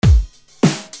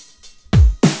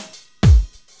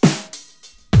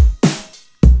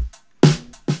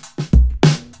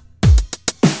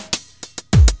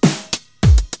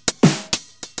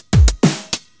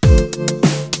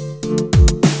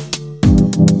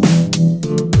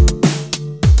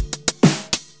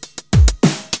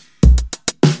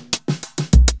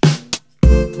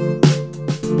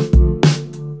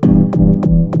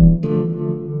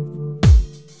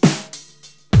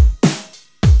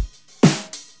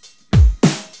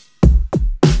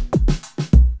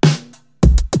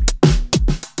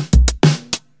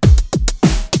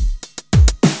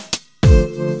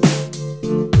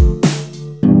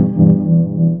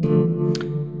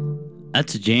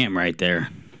jam right there.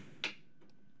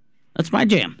 That's my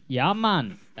jam. Yeah,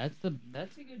 man. That's a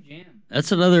good jam.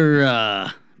 That's another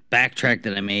backtrack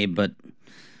that I made, but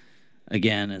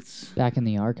again, it's Back in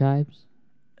the archives.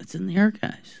 It's in the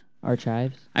archives.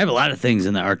 Archives. I have a lot of things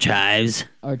in the archives.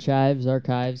 Archives.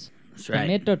 That's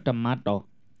right. Tomato.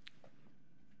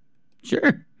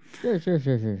 Sure. Sure.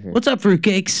 What's up,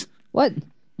 fruitcakes? What?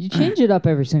 You change it up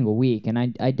every single week, and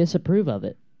I disapprove of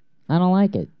it. I don't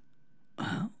like it.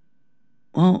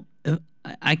 Well,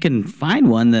 I can find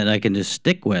one that I can just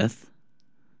stick with,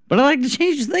 but I like to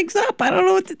change things up. I don't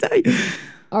know what to tell you.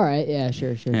 All right. Yeah.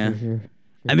 Sure.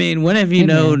 I mean, when have you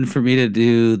known for me to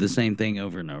do the same thing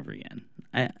over and over again?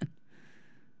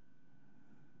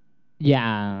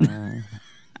 Yeah.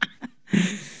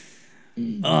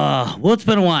 Well, it's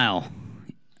been a while.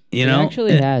 You know? It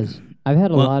actually has. I've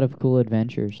had a lot of cool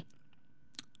adventures.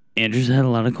 Andrew's had a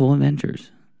lot of cool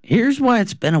adventures. Here's why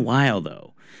it's been a while,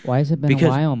 though. Why has it been a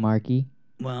while, Marky?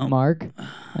 Well, Mark?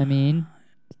 I mean,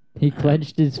 he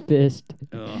clenched his fist.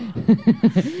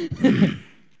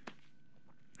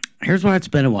 Here's why it's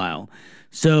been a while.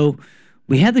 So,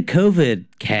 we had the COVID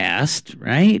cast,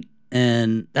 right?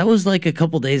 And that was like a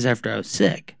couple days after I was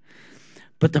sick.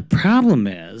 But the problem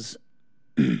is,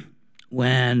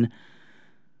 when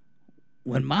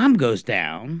mom goes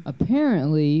down...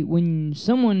 Apparently, when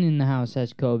someone in the house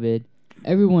has COVID,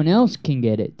 everyone else can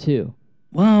get it, too.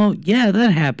 Well, yeah,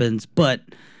 that happens, but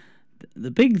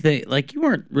the big thing... Like, you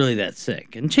weren't really that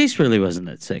sick, and Chase really wasn't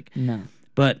that sick. No.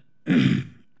 But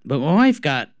my wife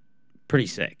got pretty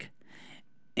sick.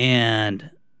 And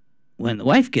when the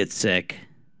wife gets sick,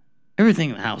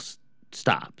 everything in the house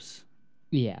stops.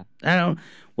 Yeah.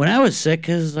 When I was sick,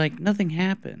 cause like nothing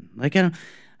happened. Like I'm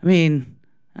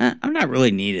not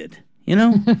really needed, you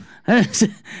know?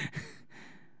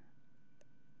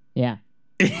 Yeah.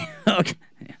 Okay.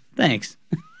 Thanks.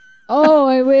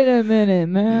 Oh, wait a minute,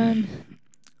 man.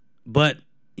 But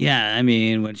yeah, I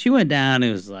mean, when she went down,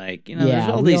 it was like, there's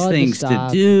all we these things to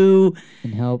stop do.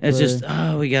 And help It's her. just,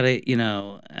 we gotta,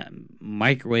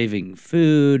 microwaving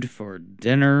food for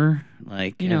dinner.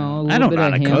 Like, a I little don't bit know how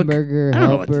of to cook. hamburger I don't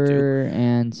know what to do. helper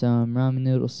and some ramen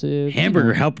noodle soup.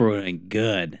 Hamburger helper would have been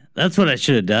good. That's what I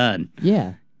should have done.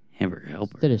 Yeah. Hamburger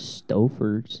helper. Instead of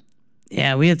Stouffer's.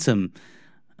 Yeah, we had some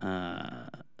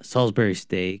Salisbury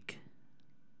steak.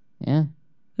 Yeah.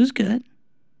 It was good.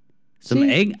 Some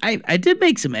egg. I did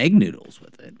make some egg noodles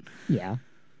with it. Yeah.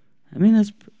 I mean,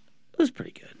 it was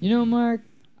pretty good. You know, Mark,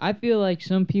 I feel like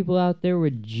some people out there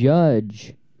would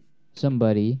judge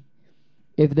somebody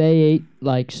if they ate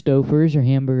like Stouffer's or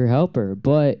Hamburger Helper.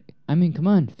 But, I mean, come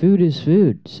on. Food is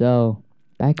food. So,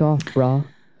 back off, brah.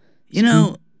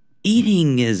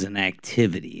 Eating is an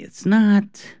activity. It's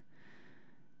not,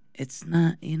 I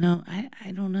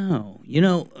don't know.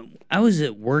 I was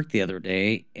at work the other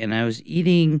day, and I was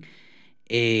eating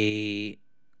a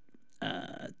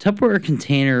Tupperware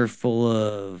container full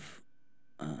of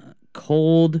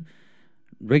cold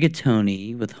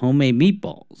rigatoni with homemade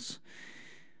meatballs.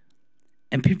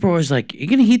 And people were always like, "You're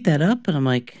going to heat that up?" And I'm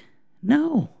like,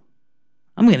 "No,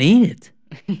 I'm going to eat it."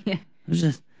 Yeah. It was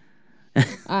just...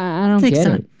 I don't get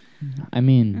it. I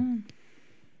mean,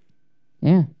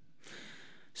 yeah.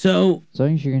 So... As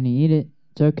long as you're going to eat it,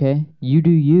 it's okay. You do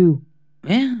you.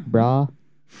 Yeah. Brah.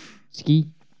 Ski.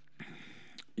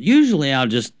 Usually I'll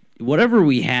just... Whatever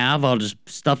we have, I'll just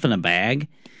stuff in a bag.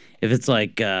 If it's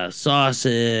like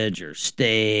sausage or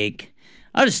steak,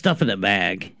 I'll just stuff it in a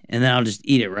bag, and then I'll just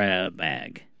eat it right out of the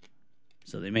bag.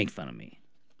 So they make fun of me.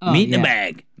 Meat in the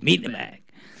bag. Meat in the bag.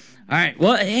 All right.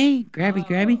 Well, hey,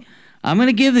 grabby. I'm going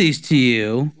to give these to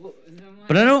you,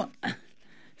 but I don't...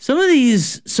 Some of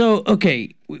these... So,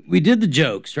 okay, we did the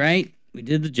jokes, right? We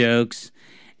did the jokes,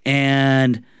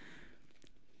 and...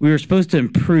 We were supposed to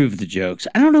improve the jokes.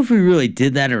 I don't know if we really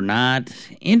did that or not.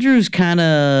 Andrew's kind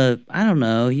of, I don't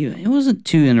know, he wasn't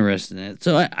too interested in it.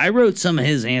 So I wrote some of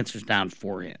his answers down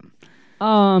for him.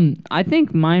 I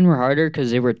think mine were harder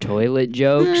because they were toilet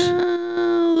jokes.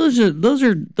 Those are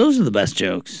the best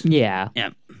jokes. Yeah. Yeah.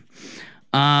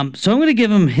 So I'm gonna give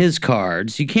him his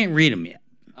cards. You can't read them yet.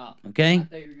 Oh, okay. I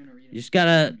thought you were gonna read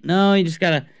them. You just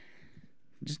gotta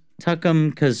tuck them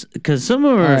because some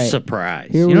of them are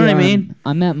surprised. Here you know what I mean?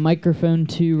 I'm at microphone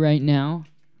 2 right now.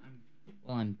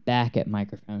 I'm back at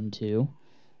microphone 2.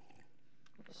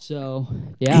 So,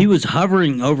 yeah. He was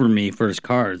hovering over me for his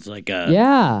cards like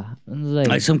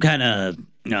like some kind of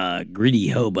greedy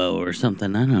hobo or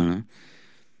something. I don't know.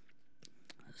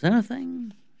 Is that a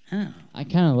thing? I don't know. I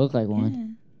kind of look like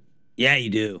one. Yeah,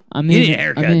 you do. I'm you in, need a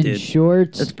haircut, I'm in dude.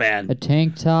 shorts. That's bad. A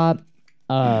tank top,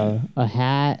 a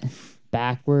hat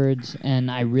backwards,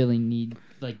 and I really need,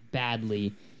 like,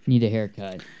 badly need a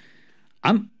haircut.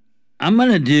 I'm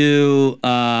gonna do.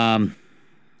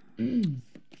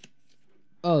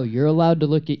 Oh, you're allowed to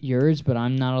look at yours, but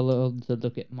I'm not allowed to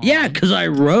look at mine. Yeah, because I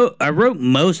wrote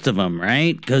most of them,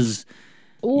 right? Because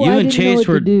Oh, you I and didn't know Chase what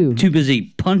to were do. too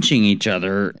busy punching each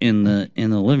other in the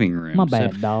living room. My so-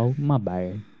 bad, dog. My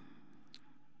bad.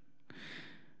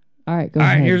 All right, go All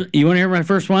right, ahead. you want to hear my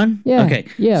first one? Yeah, Okay.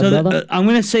 yeah, So brother. I'm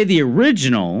gonna say the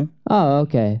original, Oh,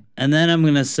 okay. and then I'm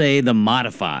gonna say the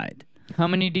modified. How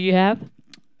many do you have?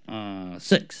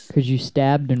 6. Because you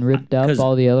stabbed and ripped up 'Cause-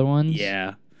 all the other ones?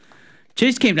 Yeah.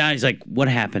 Chase came down. He's like, "What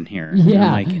happened here?"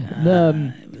 Yeah. I'm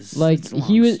like, it's a long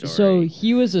he was story.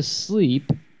 he was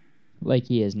asleep, like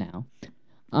he is now.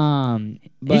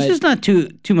 But He's just not too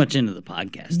much into the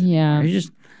podcast. Yeah. Anymore.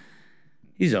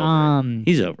 He's over it.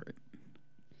 He's over it.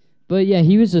 But yeah,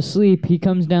 he was asleep. He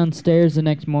comes downstairs the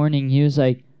next morning. He was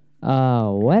like,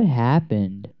 what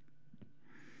happened?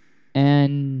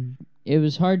 And it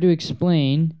was hard to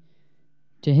explain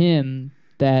to him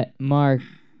that Mark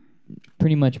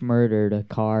pretty much murdered a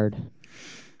card.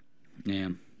 Yeah,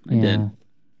 I did.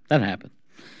 That happened.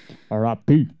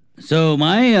 R.I.P. So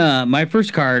my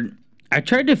first card, I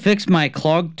tried to fix my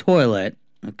clogged toilet.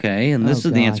 Okay, and this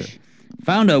is the answer.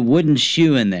 Found a wooden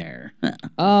shoe in there.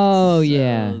 Oh, so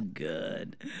yeah.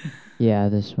 good. Yeah,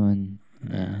 this one.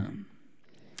 Yeah.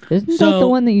 Isn't that so- the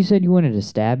one that you said you wanted to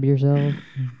stab yourself?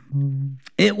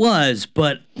 It was,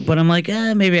 but I'm like,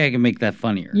 maybe I can make that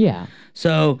funnier. Yeah.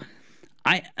 So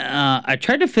I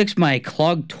tried to fix my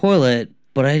clogged toilet,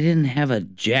 but I didn't have a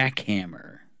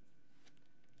jackhammer.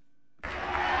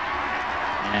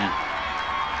 Yeah.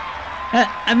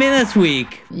 I mean, that's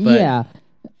weak. But, Yeah.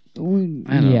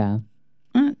 Yeah.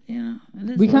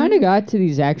 We kind of got to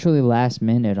these actually last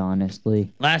minute,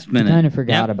 honestly. Last minute. We kind of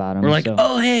forgot about them. We're like, so.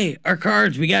 oh, hey, our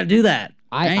cards, we got to do that.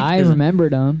 Right? I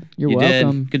remembered them. You're you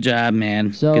welcome. Did. Good job,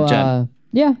 man. So, good job.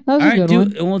 Yeah, that was All a right, good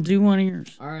one. and we'll do one of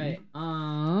yours. All right.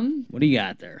 What do you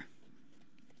got there?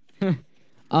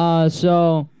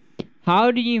 So,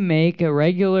 how do you make a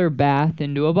regular bath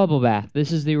into a bubble bath?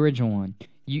 This is the original one.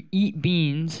 You eat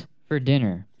beans for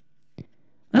dinner.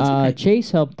 That's okay.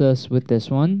 Chase helped us with this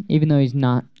one, even though he's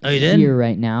not he did? here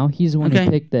right now. He's the one who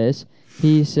picked this.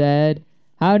 He said,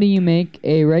 how do you make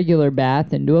a regular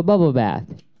bath into a bubble bath?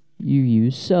 You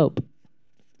use soap.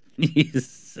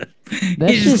 That's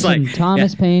just some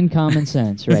Thomas Paine common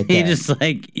sense right there. He just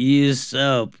use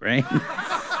soap, right?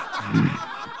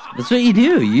 That's what you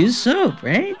do. Use soap,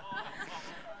 right?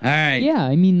 All right. Yeah,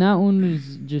 I mean, that one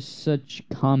was just such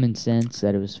common sense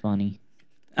that it was funny.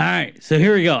 All right, so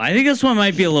here we go. I think this one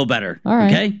might be a little better. All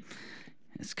right. Okay?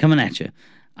 It's coming at you.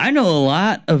 I know a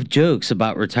lot of jokes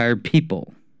about retired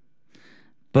people,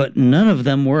 but none of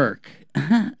them work.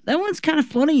 That one's kind of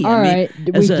funny. All right.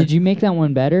 Wait, did you make that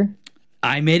one better?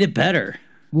 I made it better.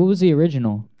 What was the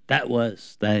original? Yeah.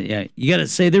 You got to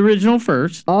say the original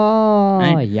first. Oh,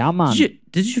 right? yeah, man.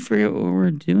 Did you forget what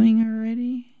we're doing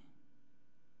already?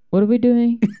 What are we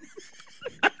doing?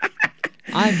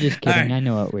 I'm just kidding. Right. I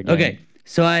know what we're doing. Okay.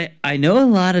 So I know a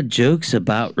lot of jokes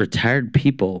about retired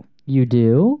people. You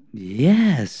do?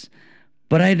 Yes.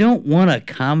 But I don't want a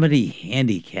comedy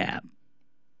handicap.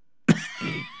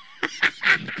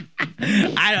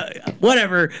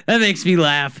 Whatever. That makes me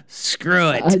laugh. Screw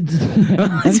it.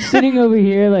 I'm sitting over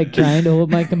here trying to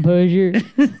hold my composure.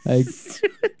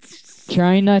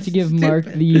 Trying not to give Mark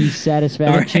the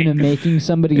satisfaction of making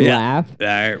somebody laugh.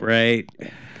 All right.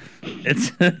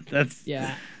 That's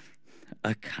yeah.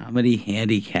 A comedy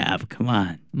handicap. Come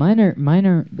on. Mine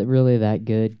aren't really that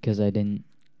good because I didn't.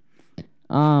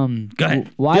 Go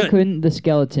ahead. Why couldn't the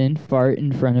skeleton fart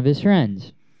in front of his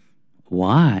friends?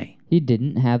 Why? He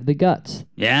didn't have the guts.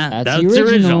 Yeah, that's the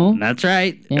original. That's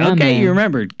right. Yeah, okay, man. you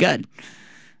remembered. Good.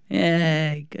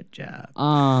 Yeah, good job.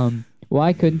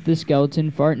 Why couldn't the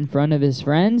skeleton fart in front of his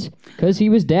friends? Because he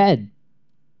was dead.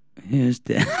 He was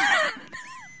dead.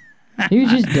 He was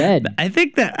just dead. I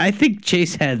think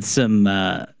Chase had some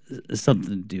something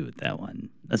to do with that one.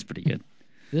 That's pretty good.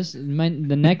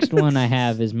 The next one I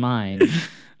have is mine.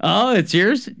 Oh, it's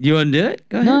yours? You want to do it?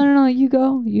 Go ahead. No, you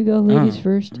go, ladies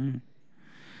first.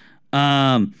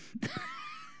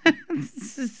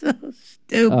 This is so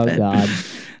stupid. Oh God.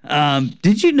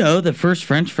 Did you know the first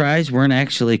French fries weren't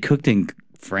actually cooked in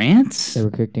France? They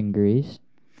were cooked in grease.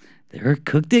 They were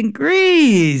cooked in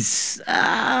grease.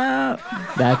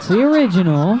 That's the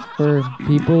original for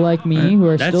people like me who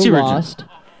are still lost.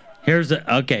 Here's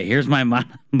my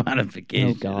modification.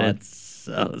 Oh God. That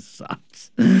so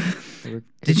sucks.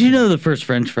 Did you know the first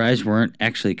French fries weren't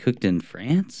actually cooked in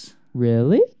France?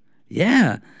 Really?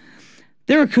 Yeah.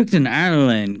 They were cooked in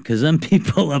Ireland because some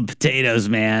people love potatoes,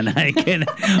 man. I can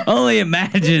only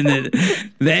imagine that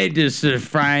they just are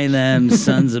frying them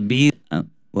sons of bees.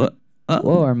 What?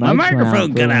 Whoa, our My mics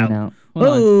microphone cut out. Hold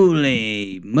on.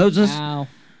 Holy Moses. Ow.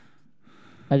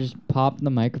 I just popped the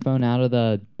microphone out of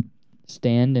the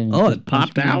stand and Oh, just it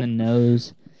popped punched me out? in the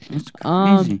nose. That's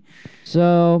crazy.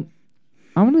 So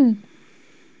I'm gonna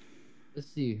let's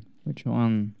see which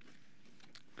one.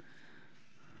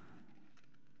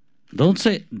 Don't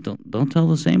tell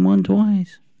the same one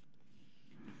twice.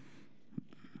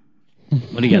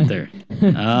 What do you got there? Oh,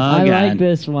 I God. like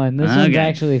this one. This one's Okay.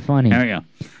 actually funny. There we go.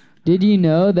 Did you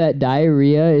know that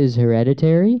diarrhea is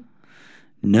hereditary?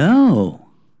 No.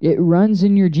 It runs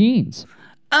in your genes.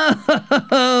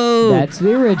 Oh. That's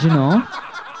the original.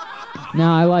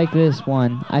 Now I like this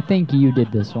one. I think you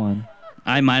did this one.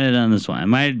 I might have done this one. I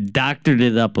might have doctored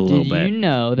it up a little Did bit. you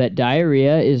know that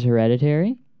diarrhea is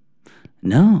hereditary?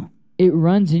 No. It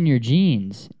runs in your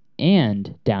genes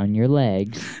and down your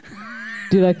legs.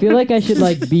 Dude, I feel like I should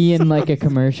like be in like a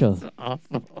commercial.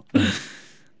 Awful.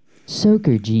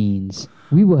 Soaker Genes.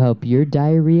 We will help your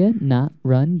diarrhea not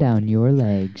run down your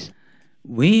legs.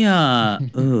 We oh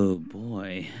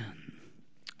boy.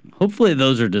 Hopefully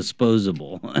those are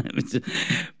disposable.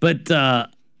 But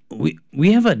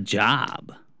we have a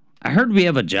job. I heard we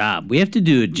have a job. We have to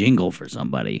do a jingle for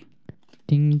somebody.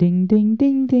 Ding ding ding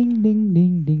ding ding ding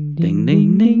ding ding Ding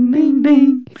ding ding ding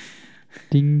ding.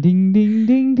 ding ding ding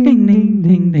ding Ding ding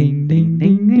ding ding ding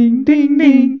ding ding ding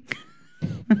ding.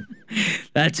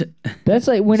 That's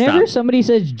like whenever Stop. somebody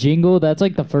says jingle, that's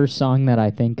like the first song that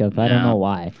I think of. I don't Yeah. know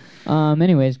why.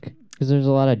 Anyways, because there's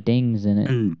a lot of dings in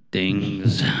it.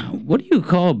 dings. What do you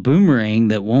call a boomerang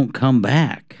that won't come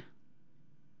back?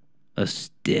 A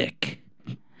stick.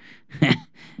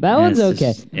 That one's It's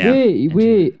okay. just- yeah.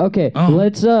 Wait. Okay, Oh.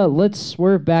 let's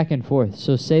swerve back and forth.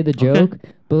 So say the joke,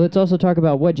 but let's also talk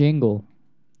about what jingle.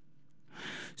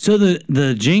 So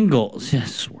the jingles,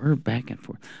 yes, we're back and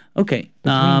forth. Okay,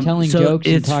 Between telling so jokes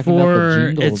and it's talking about the for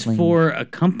jingle it's thing. for a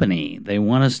company. They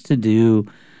want us to do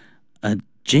a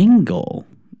jingle.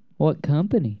 What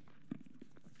company?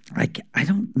 I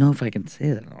don't know if I can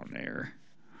say that on there.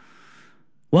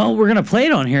 Well, we're gonna play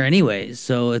it on here anyways,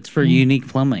 so it's for Unique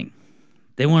Plumbing.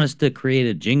 They want us to create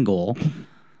a jingle.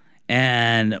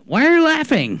 And why are you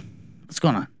laughing? What's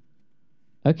going on?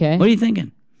 Okay. What are you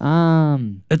thinking?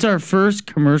 It's our first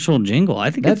commercial jingle.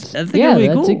 I think That's it'll be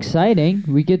that's cool. exciting.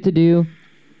 We get to do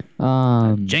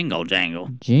Jingle jangle.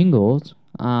 jingles.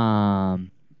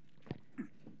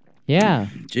 Yeah.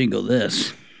 Jingle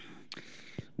this.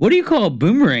 What do you call a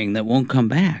boomerang that won't come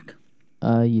back?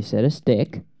 You said a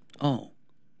stick. Oh.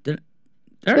 Did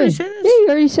I already say Yeah, this? you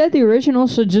already said the original,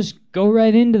 so just go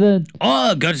right into the.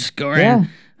 Oh, just go right. Yeah.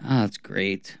 Oh, that's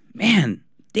great. Man,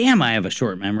 damn, I have a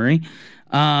short memory.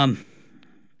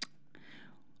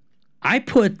 I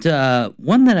put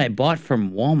one that I bought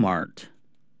from Walmart.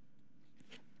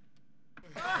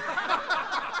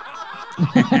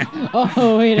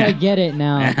 Oh wait, I get it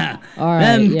now. All right.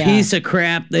 Them Yeah. piece of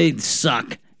crap, they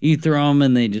suck. You throw them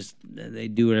and they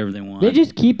do whatever they want. They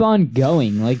just keep on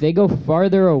going. Like they go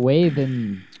farther away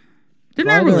than. They're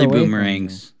not farther really away from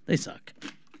boomerangs. They suck.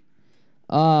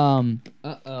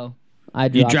 Uh-oh. I You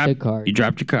dropped dropped a card. You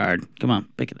dropped your card. Come on,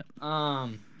 pick it up.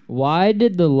 Why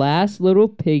did the last little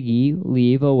piggy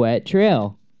leave a wet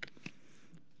trail?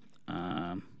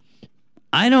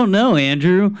 I don't know,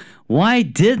 Andrew. Why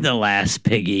did the last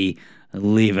piggy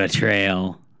leave a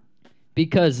trail?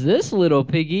 Because this little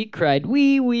piggy cried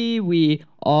wee wee wee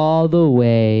all the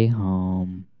way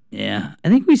home. Yeah, I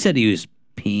think we said he was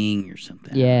peeing or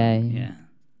something. Yeah. Yeah.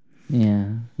 Yeah.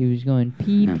 He was going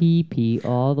pee Yeah. pee pee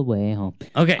all the way home.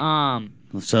 Okay.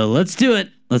 So let's do it.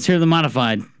 Let's hear the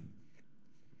modified.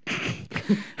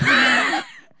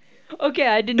 Okay,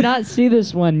 I did not see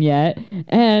this one yet,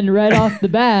 and right off the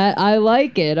bat, I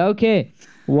like it. Okay.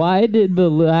 Why did the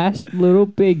last little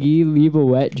piggy leave a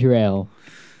wet trail?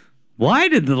 Why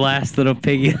did the last little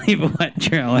piggy leave a wet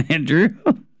trail, Andrew?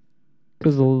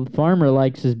 Because the farmer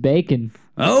likes his bacon.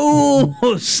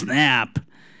 Oh, snap.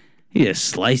 He just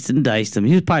sliced and diced him.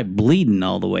 He was probably bleeding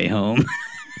all the way home.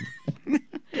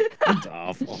 That's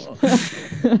awful.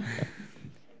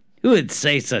 Who would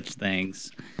say such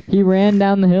things? He ran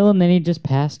down the hill and then he just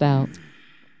passed out.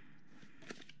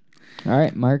 All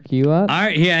right, Mark, you up? All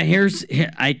right, yeah, here,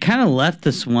 I kind of left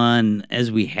this one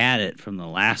as we had it from the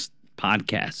last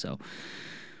podcast. So,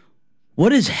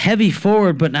 what is heavy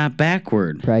forward but not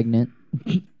backward? Pregnant.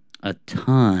 A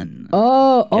ton.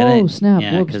 Oh, it? snap.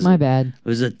 Yeah, Whoops, 'cause my bad. It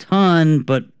was a ton,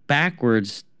 but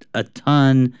backwards, a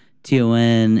ton,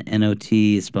 TON, NOT,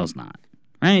 it spells not.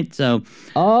 Right? So,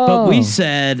 Oh. but we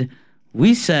said,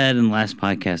 We said in the last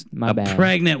podcast, My bad.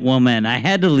 pregnant woman. I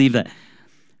had to leave that.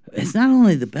 It's not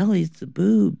only the belly, it's the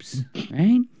boobs,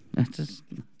 right? That's just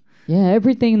Yeah,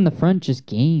 everything in the front just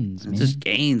gains, man. it just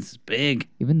gains. It's big.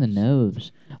 Even the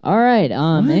nose. All right.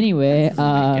 What? Anyway, That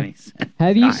doesn't make any sense.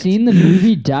 have you God. seen the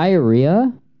movie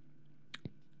Diarrhea?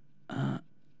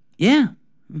 Yeah.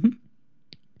 Mhm.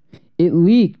 It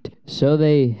leaked, so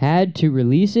they had to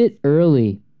release it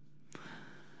early.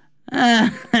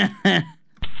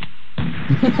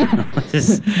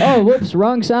 Oh, whoops!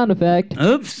 Wrong sound effect.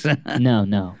 Oops.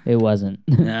 No, it wasn't.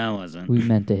 No, it wasn't. We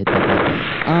meant to hit that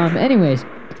button. Anyways,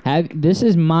 this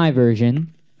is my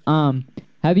version.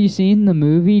 Have you seen the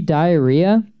movie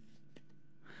Diarrhea?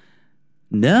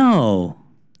 No.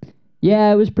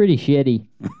 Yeah, it was pretty shitty.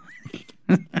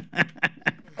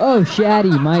 Oh,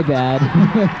 Shatty, my bad.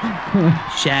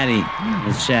 Shatty.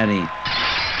 It's Shatty.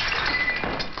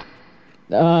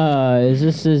 Is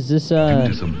this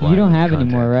you don't have any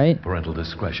more, right? Parental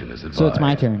discretion is advised. So it's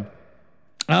my turn.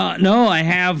 No, I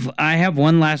have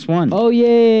one last one. Oh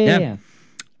yeah.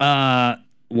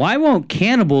 Why won't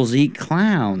cannibals eat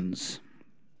clowns?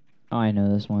 Oh, I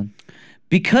know this one.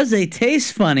 Because they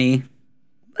taste funny.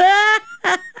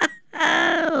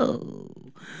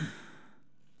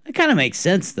 That kind of makes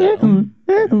sense though.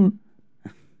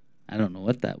 I don't know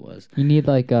what that was. You need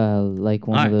like one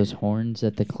Alright. of those horns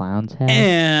that the clowns have.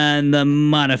 And the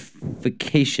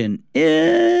modification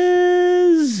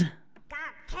is Got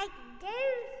cake and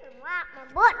dudes and wipe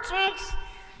my butt cheeks.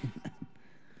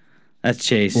 that's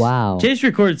Chase. Wow. Chase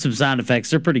recorded some sound effects.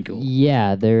 They're pretty cool.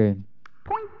 Yeah, they're.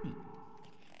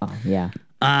 Oh yeah.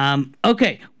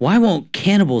 Okay. Why won't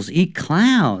cannibals eat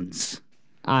clowns?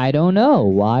 I don't know.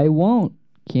 Why won't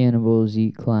cannibals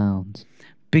eat clowns?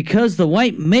 Because the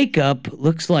white makeup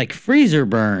looks like freezer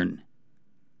burn.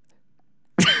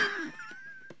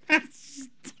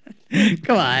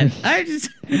 Come on. I just.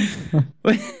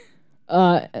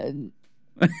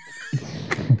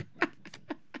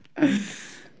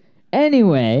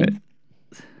 Anyway.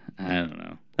 I don't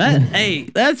know. Hey,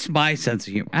 that's my sense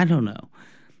of humor. I don't know.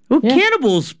 Well, Yeah.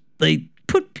 cannibals, they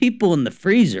put people in the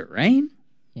freezer, right?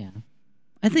 Yeah.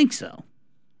 I think so.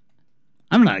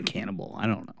 I'm not a cannibal. I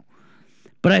don't know.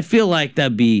 But I feel like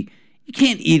you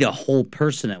can't eat a whole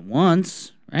person at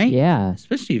once, right? Yeah.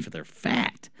 Especially if they're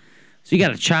fat. So you got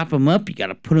to chop them up. You got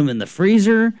to put them in the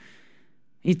freezer.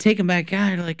 You take them back out.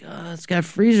 You're like, oh, it's got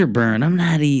freezer burn. I'm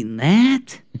not eating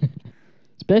that.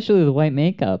 Especially the white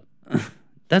makeup.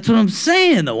 That's what I'm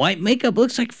saying. The white makeup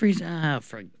looks like freezer. Ah,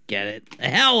 forget it. The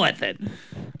hell with it.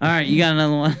 All right, you got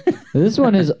another one? This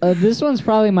one's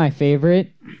probably my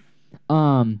favorite.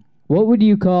 What would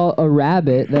you call a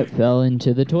rabbit that fell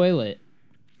into the toilet?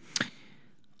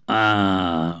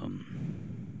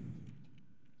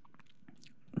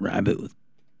 Rabbit with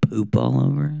poop all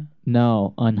over it.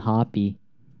 No, unhoppy.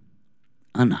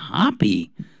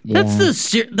 Unhoppy. Yeah.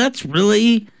 That's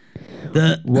really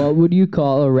the. What would you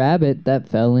call a rabbit that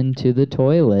fell into the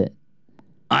toilet?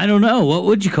 I don't know. What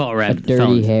would you call a A rabbit? that fell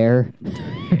dirty into- hair.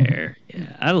 hair.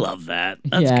 Yeah, I love that.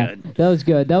 That's Yeah, good. that was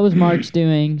good. That was Mark's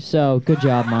doing. So good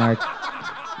job, Mark.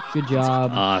 Good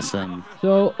job. Awesome.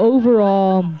 So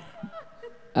overall,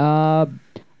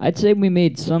 I'd say we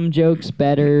made some jokes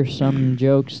better, some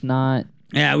jokes not.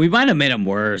 Yeah, we might have made them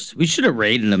worse. We should have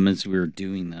rated them as we were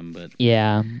doing them, but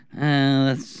Yeah,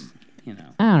 that's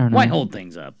I don't know. why hold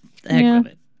things up? The heck Yeah. with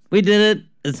it. We did it.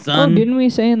 It's Oh, done. didn't we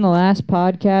say in the last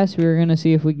podcast we were gonna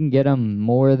see if we can get them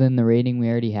more than the rating we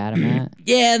already had them at?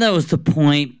 Yeah, that was the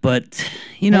point. But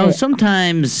Hey,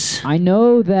 sometimes I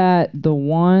know that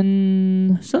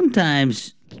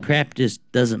sometimes crap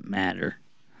just doesn't matter.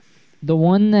 the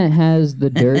one that has the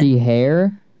dirty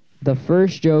hair, the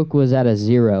first joke was at a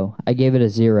 0. I gave it a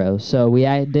 0, so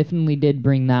I definitely did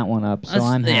bring that one up. So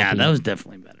I'm happy. Yeah, that was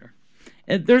definitely better.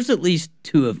 There's at least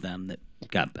 2 of them that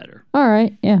got better. All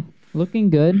right, yeah, looking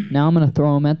good. Now I'm gonna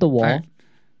throw them at the wall. All right.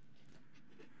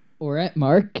 Or at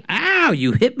Mark. Ow!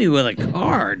 You hit me with a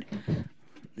card.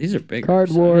 These are big.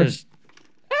 Card war.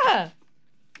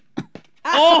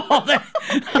 Oh!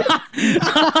 You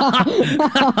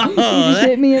just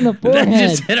hit me in the That forehead.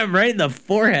 just hit him right in the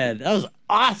forehead. That was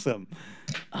awesome.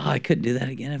 Oh, I couldn't do that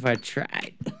again if I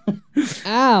tried.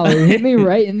 Ow! It hit me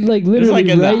right in, like, It was literally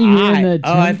like in right the here eye. in the.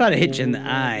 Oh, I thought it hit you in the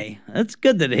eye. That's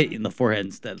good that it hit you in the forehead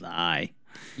instead of the eye.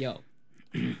 Yo.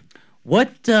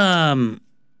 What?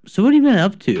 So what have you been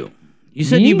up to? You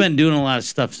said Me? you've been doing a lot of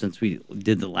stuff since we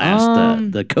did the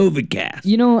last the COVID cast.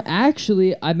 You know,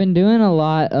 actually, I've been doing a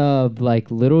lot of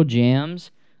like little jams,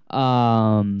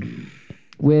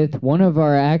 with one of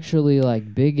our actually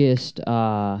like biggest,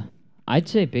 I'd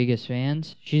say biggest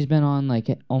fans. She's been on like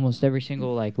almost every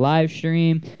single like live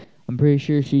stream. I'm pretty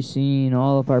sure she's seen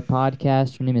all of our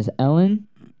podcasts. Her name is Ellen.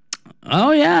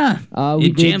 Oh yeah, We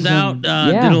you jammed out.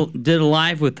 yeah. Did a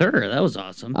live with her. That was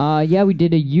awesome. Yeah, we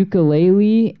did a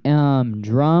ukulele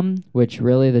drum, which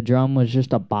really the drum was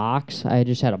just a box. I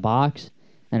just had a box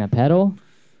and a pedal.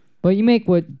 But you make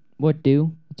what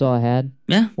do. That's all I had.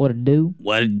 Yeah. What a do.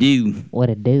 What it do? What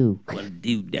a do. What it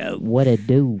do, dog? What a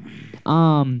do.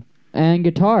 And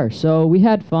guitar. So we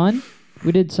had fun.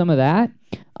 We did some of that.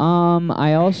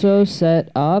 I also set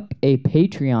up a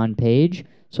Patreon page.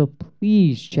 So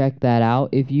please check that out.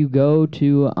 If you go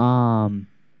to woohoo,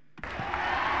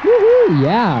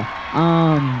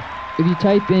 yeah. If you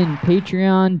type in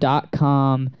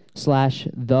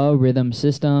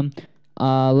patreon.com/therhythmsystem,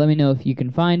 let me know if you can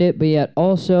find it. But yet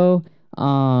also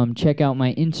check out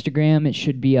my Instagram. It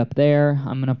should be up there.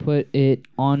 I'm gonna put it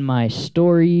on my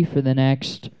story for the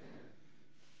next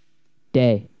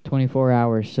day, 24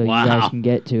 hours, so Wow. you guys can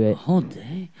get to it. Whole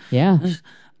day. Yeah. So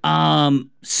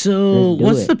Let's do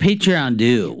what's it. the Patreon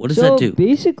do? What does that do?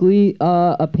 Basically,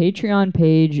 a Patreon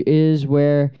page is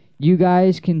where you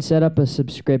guys can set up a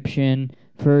subscription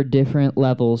for different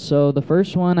levels. So the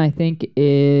first one I think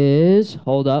is,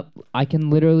 hold up, I can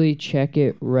literally check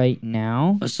it right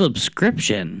now. A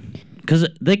subscription, because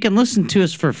they can listen to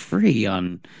us for free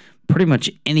on pretty much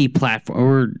any platform.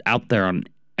 We're out there on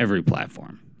every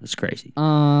platform. That's crazy.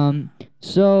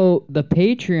 So the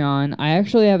Patreon, I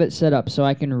actually have it set up so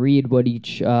I can read what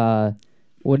each level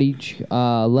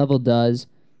does.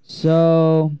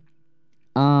 So,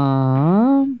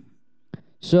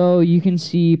 so you can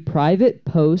see private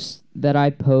posts that I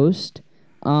post.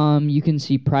 You can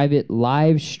see private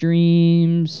live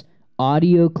streams,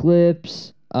 audio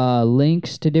clips,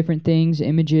 links to different things,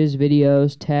 images,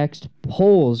 videos, text,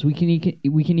 polls. We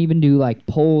can even do like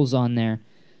polls on there.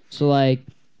 So like,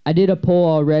 I did a poll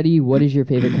already. What is your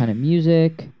favorite kind of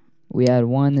music? We had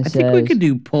one that I says... think we could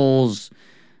do polls.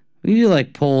 We do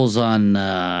like polls on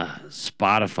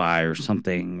Spotify or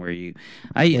something where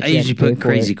I usually put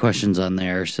crazy questions on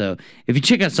there. So if you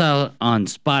check us out on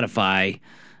Spotify,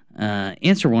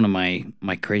 answer one of my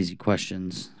crazy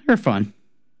questions. They're fun.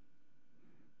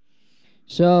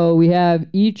 So we have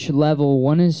each level.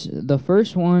 The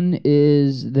first one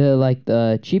is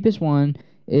the cheapest one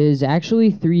is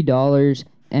actually $3.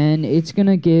 And it's going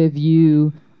to give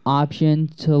you option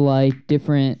to like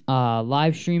different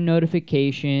live stream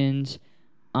notifications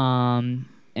and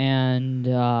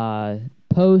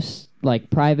posts, like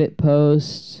private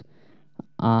posts.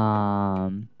 So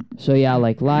yeah,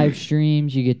 like live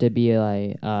streams, you get to be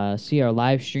like see our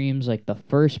live streams, like the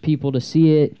first people to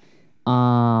see it,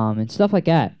 and stuff like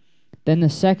that. Then the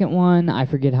second one, I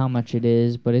forget how much it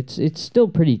is, but it's still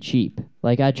pretty cheap.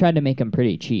 Like I tried to make them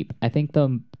pretty cheap. I think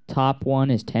the top one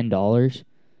is $10.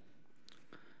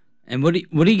 And what do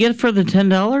you get for the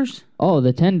 $10? Oh,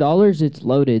 the $10, it's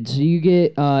loaded. So you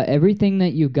get everything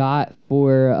that you got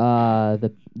for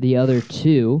the other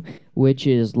two, which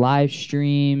is live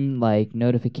stream, like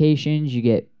notifications. You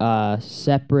get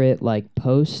separate like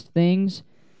post things.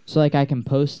 So like I can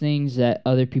post things that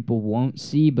other people won't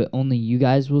see, but only you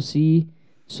guys will see.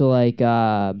 So like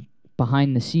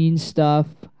behind the scenes stuff,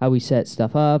 how we set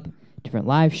stuff up, different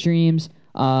live streams.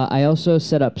 I also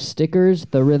set up stickers,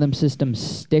 the Rhythm System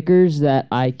stickers that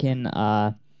I can,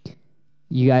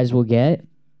 you guys will get.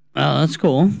 Oh, that's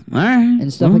cool. All right.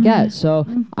 And stuff like that. So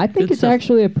I think Good it's stuff.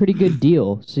 actually a pretty good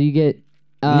deal. So you get,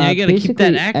 yeah, you gotta keep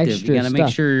that active. You gotta make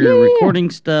sure you're recording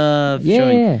stuff,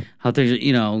 showing how there's,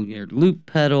 your loop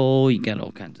pedal. You got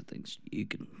all kinds of things you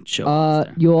can show off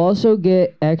there. You'll also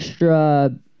get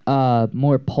extra,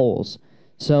 more polls.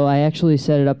 So I actually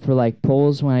set it up for like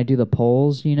polls when I do the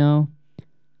polls,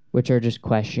 which are just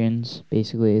questions.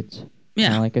 Basically, it's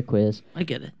kind of like a quiz. I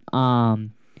get it.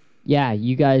 Yeah,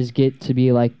 you guys get to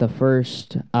be like the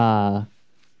first. So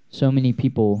many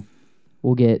people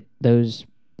will get those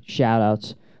shout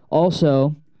outs.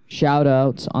 Also, shout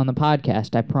outs on the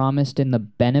podcast. I promised in the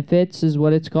benefits is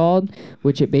what it's called,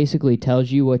 which it basically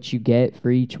tells you what you get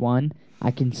for each one.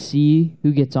 I can see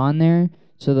who gets on there.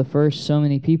 So the first so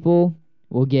many people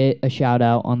will get a shout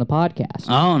out on the podcast.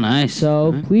 Oh, nice.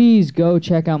 So please go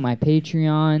check out my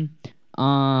Patreon.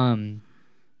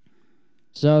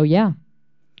 So yeah,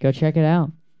 go check it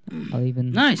out.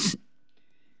 Nice.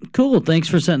 Cool. Thanks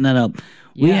for setting that up.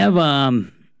 Yeah. We have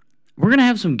we're gonna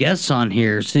have some guests on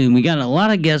here soon. We got a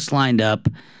lot of guests lined up.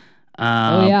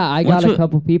 Oh yeah, I got a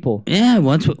couple people. Yeah,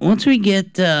 once we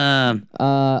get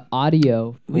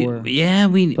audio for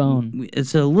phone.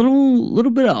 It's a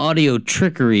little bit of audio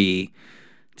trickery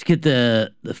to get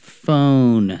the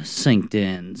phone synced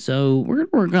in. So we're gonna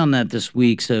work on that this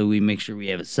week, so we make sure we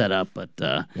have it set up. But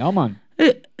yeah, man.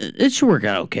 It should work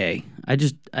out okay. I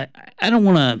don't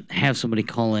want to have somebody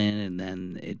call in and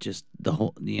then it just the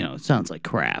whole it sounds like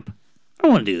crap. I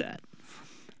don't want to do that.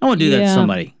 I want to do that to Yeah.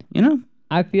 somebody.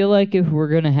 I feel like if we're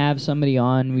gonna have somebody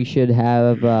on, we should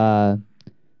have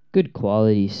good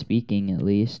quality speaking at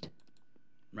least.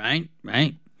 Right.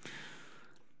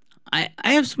 I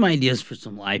have some ideas for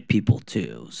some live people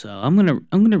too, so I'm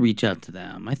gonna reach out to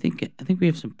them. I think we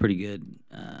have some pretty good.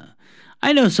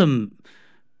 I know some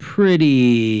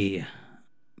pretty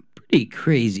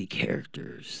crazy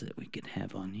characters that we could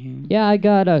have on here. Yeah, I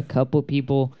got a couple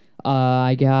people.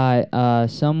 I got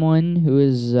someone who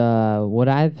is what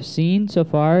I've seen so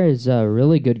far is a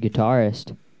really good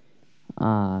guitarist.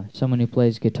 Someone who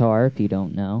plays guitar, if you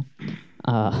don't know.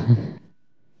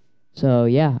 So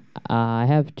yeah, I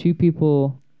have two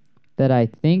people that I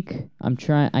think I'm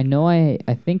trying. I know I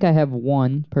think I have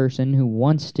one person who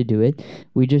wants to do it.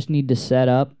 We just need to set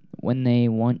up when they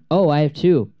want. Oh, I have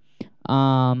two.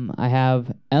 I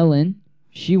have Ellen.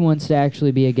 She wants to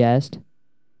actually be a guest.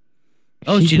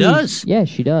 Oh, she does? Yeah,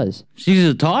 she does. She's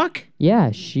a talk?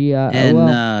 Yeah, she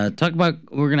and talk about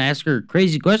we're gonna ask her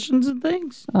crazy questions and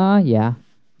things? Yeah.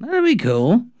 That'd be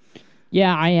cool.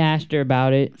 Yeah, I asked her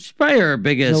about it. She's probably our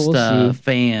biggest we'll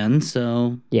fan,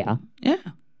 so yeah.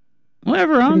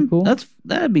 Whatever Pretty on. cool.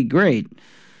 That'd be great.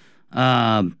 We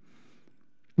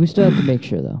still have to make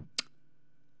sure though.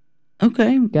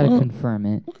 Okay. Gotta confirm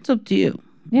it. It's up to you.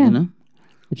 Yeah.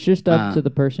 It's just up to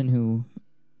the person who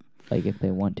if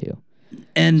they want to.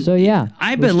 And so yeah,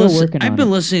 I've been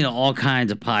listening to all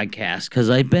kinds of podcasts because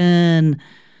I've been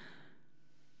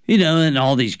in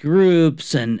all these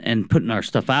groups and putting our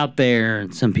stuff out there,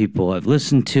 and some people have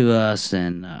listened to us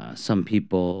and some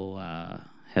people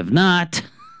have not.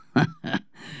 But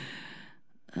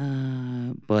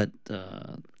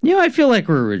I feel like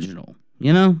we're original,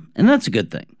 and that's a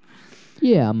good thing.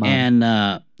 Yeah, man.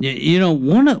 And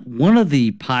one of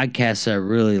the podcasts I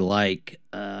really like,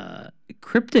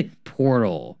 Cryptic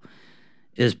Portal,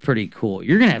 is pretty cool.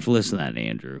 You're gonna have to listen to that,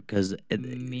 Andrew, because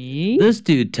this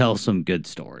dude tells some good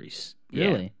stories.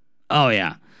 Really? Yeah. Oh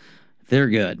yeah, they're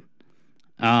good.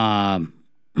 The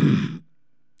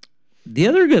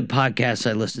other good podcast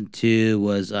I listened to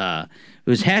was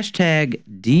hashtag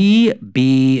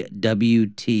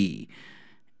DBWT,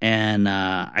 and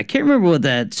I can't remember what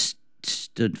that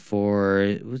stood for.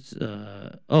 It was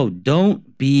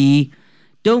don't be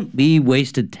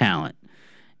wasted talent.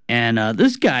 And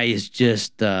this guy is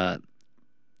just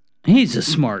he's a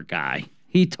smart guy.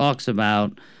 He talks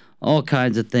about all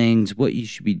kinds of things, what you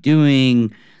should be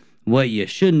doing, what you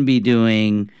shouldn't be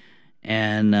doing,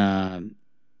 and and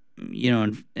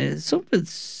some of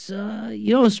it's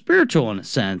spiritual in a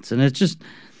sense, and it's just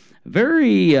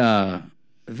very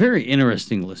very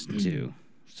interesting to listen to.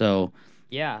 So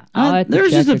yeah,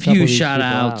 there's just a few shout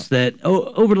outs that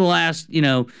over the last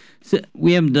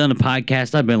we haven't done a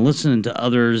podcast. I've been listening to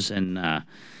others and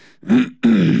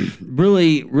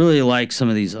really like some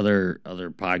of these other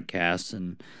podcasts,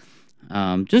 and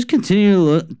just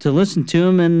continue to listen to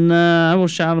them, and I will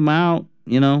shout them out.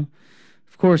 Of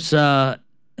course,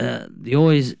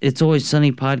 It's Always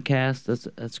Sunny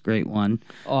podcast. That's a great one.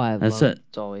 Oh, I love it.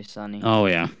 It's Always Sunny. Oh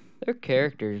yeah, they're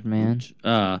characters, man.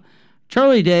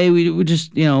 Charlie Day, we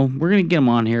just we're gonna get him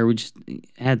on here. We just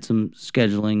had some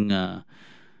scheduling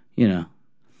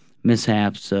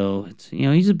mishaps, so it's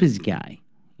he's a busy guy.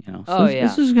 So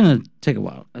this is gonna take a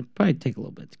while. It'd probably take a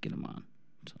little bit to get him on.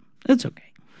 So it's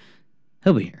okay.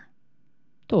 He'll be here.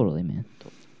 Totally, man.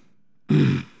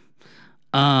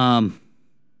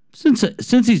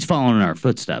 Since he's following our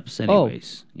footsteps,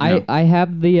 anyways. I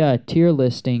have the tier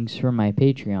listings for my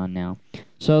Patreon now.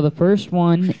 So the first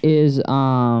one is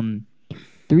 $3.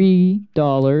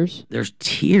 There's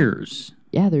tiers.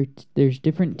 Yeah, there's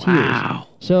different tiers. Wow.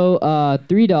 So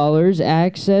 $3,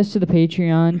 access to the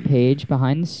Patreon page,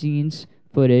 behind the scenes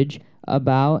footage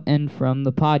about and from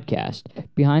the podcast,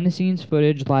 behind the scenes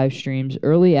footage, live streams,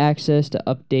 early access to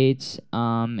updates,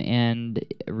 and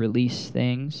release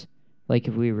things, like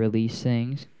if we release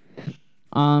things.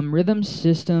 Rhythm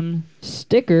system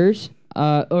stickers,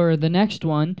 or the next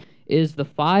one is the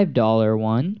 $5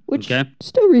 one, which is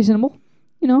still reasonable,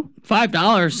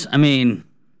 $5. I mean,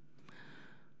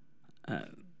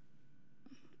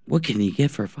 what can you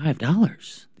get for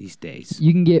 $5 these days?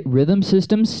 You can get rhythm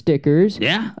system stickers.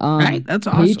 Yeah, right. That's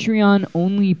awesome. Patreon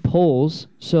only polls,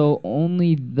 so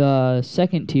only the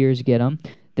second tiers get them.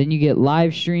 Then you get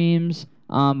live streams,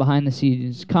 behind the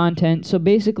scenes content. So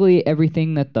basically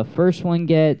everything that the first one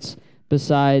gets.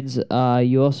 Besides,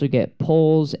 you also get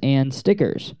polls and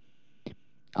stickers.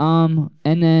 And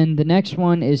then the next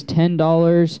one is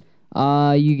 $10.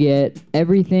 You get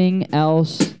everything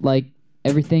else, like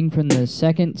everything from the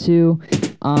second two.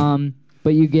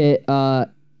 But you get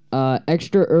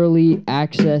extra early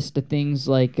access to things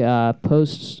like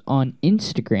posts on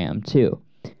Instagram too.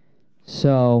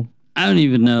 So I don't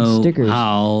even know stickers.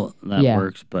 how that Yeah.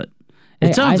 works, but hey,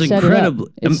 it sounds I set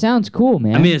incredibly. It sounds cool,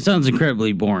 man. I mean, it sounds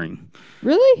incredibly boring.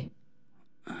 really?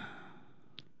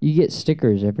 You get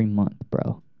stickers every month,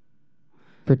 bro.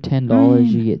 For $10,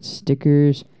 you get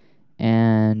stickers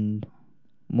and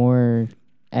more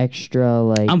extra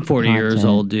like. I'm 40 years content.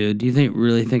 old, dude. Do you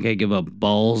really think I give up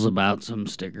balls about some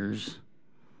stickers?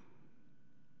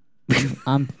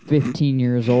 I'm 15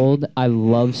 years old. I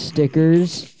love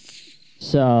stickers.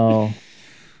 So,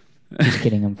 just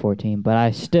kidding, I'm 14, but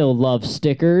I still love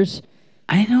stickers.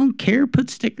 I don't care. Put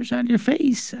stickers on your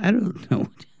face. I don't know.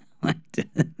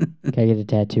 Can I get a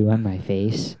tattoo on my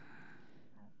face?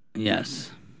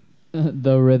 Yes.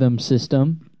 The rhythm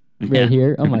system right Yeah.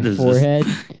 here on my This is- forehead.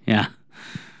 Yeah.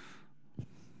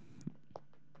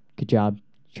 Good job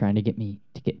trying to get me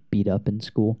to get beat up in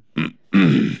school.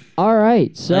 All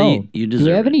right, so you do we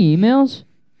deserve have it. any emails?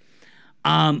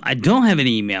 I don't have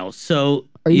any emails, so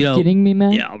Are you kidding me,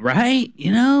 man? Yeah, right.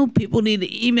 People need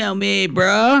to email me,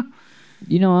 bro.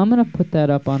 I'm gonna put that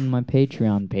up on my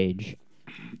Patreon page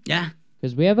Yeah.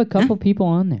 because we have a couple people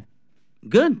on there.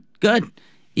 Good.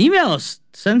 Email us.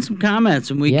 Send some comments,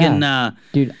 and we Yeah. can.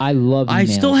 Dude, I love emails. I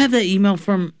still have that email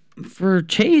for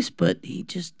Chase, but he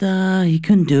just he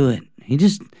couldn't do it.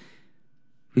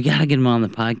 We gotta get him on the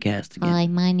podcast again. Hi,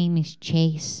 my name is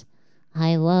Chase.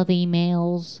 I love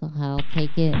emails. I'll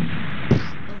take it.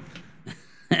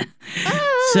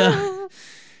 So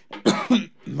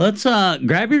let's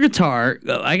grab your guitar.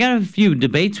 I got a few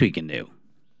debates we can do.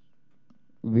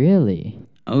 Really?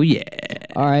 Oh yeah.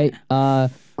 All right.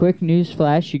 Quick news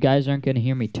flash. You guys aren't gonna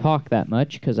hear me talk that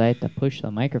much because I have to push the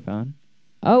microphone.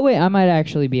 Oh wait, I might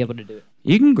actually be able to do it.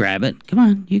 You can grab it. Come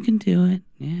on, you can do it.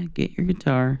 Yeah, get your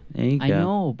guitar. There you go. I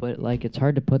know, but like it's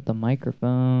hard to put the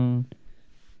microphone.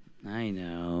 I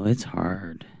know. It's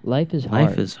hard. Life is hard.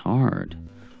 Life is hard.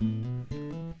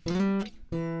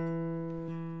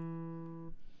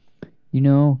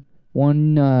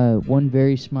 One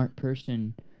very smart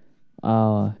person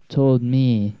told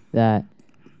me that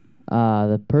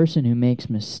the person who makes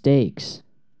mistakes,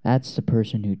 that's the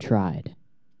person who tried.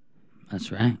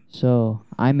 That's right. So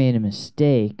I made a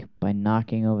mistake by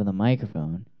knocking over the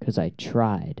microphone because I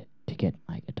tried to get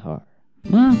my guitar.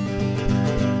 Well,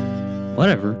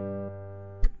 whatever.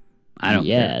 I don't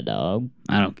Yeah, care. dog.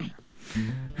 I don't care.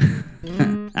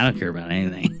 I don't care about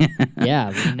anything. Yeah,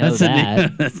 we know that's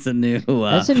that. That's a new.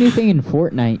 That's a new thing in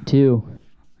Fortnite too.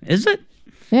 Is it?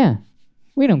 Yeah,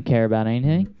 we don't care about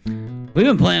anything. We've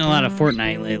been playing a lot of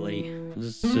Fortnite lately.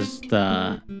 It's just,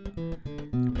 I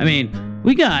mean,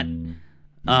 we got,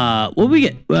 what we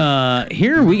get,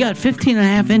 here we got 15 and a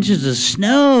half inches of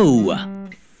snow.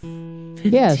 15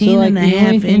 Yeah, so, like, and a the only half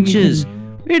thing you inches.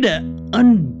 We had to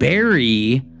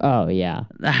unbury Oh yeah.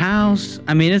 the house.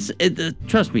 I mean,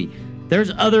 trust me,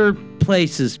 there's other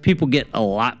places people get a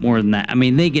lot more than that. I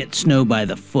mean, they get snow by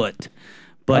the foot.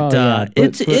 But, Oh, yeah.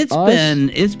 But for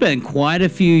it's been quite a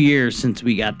few years since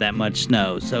we got that much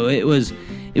snow. So it was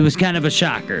kind of a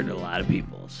shocker to a lot of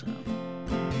people. So,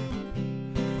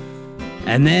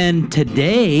 and then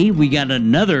today we got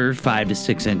another 5 to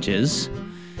 6 inches.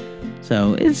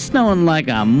 So it's snowing like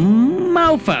a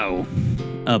mofo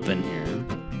up in here.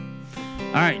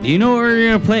 All right, do you know what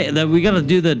we're gonna play? That we gotta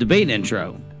do the debate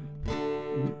intro.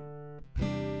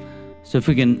 So if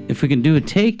we can do a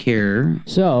take here.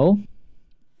 So,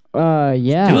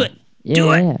 yeah. Do it. Yeah,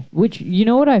 Do it. yeah. Which, you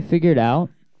know what I figured out?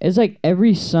 It's like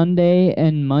every Sunday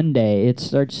and Monday it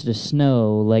starts to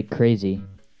snow like crazy.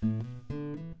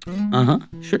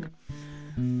 Sure.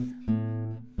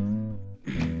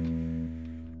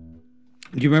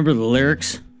 Do you remember the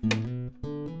lyrics?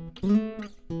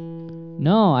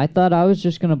 No, I thought I was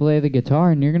just going to play the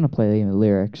guitar and you're going to play the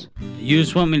lyrics. You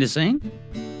just want me to sing?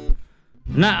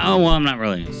 I'm not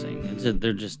really gonna sing.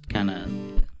 They're just kind of.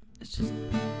 It's just.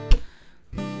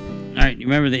 All right, you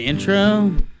remember the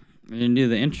intro? We're gonna do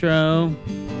the intro.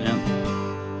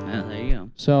 Yeah, there you go.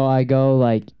 So I go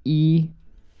like E,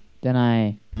 then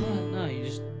I... No, you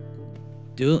just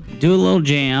do a little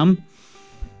jam.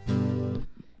 and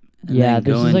Yeah, then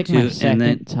this go is like my into- and second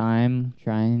then- time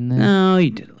trying this. No,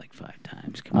 you did it like 5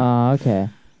 times. Come on. Oh, okay.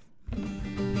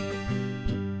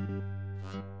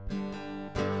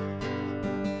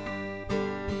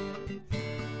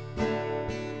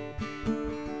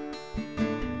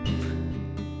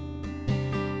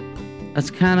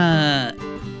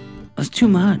 That's too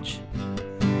much.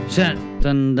 Shut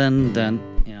dun dun dun.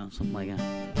 Something like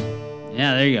that.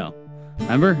 Yeah, there you go.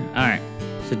 Remember? All right.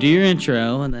 So do your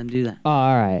intro and then do that. Oh,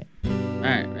 all right. All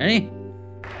right, ready?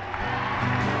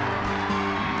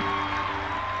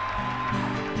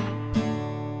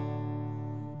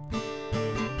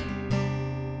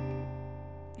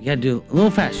 You gotta do a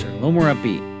little faster, a little more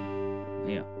upbeat.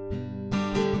 There you go.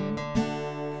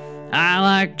 I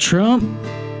like Trump.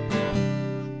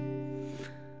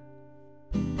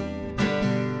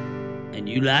 And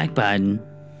you like Biden.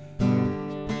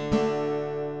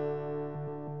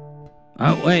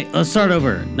 Oh, wait, let's start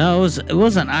over. No, it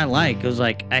wasn't I like, it was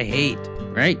like I hate,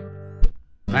 right?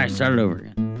 All right, start it over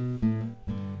again.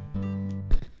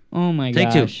 Oh my Take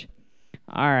two. gosh.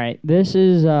 All right. This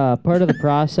is part of the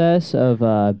process of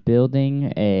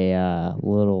building a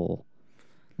little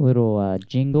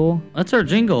jingle. That's our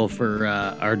jingle for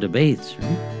our debates,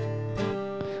 right?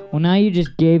 Well, now you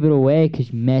just gave it away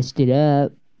because you messed it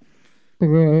up.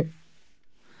 Whatever.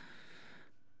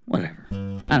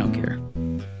 I don't care.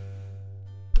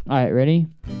 All right, ready?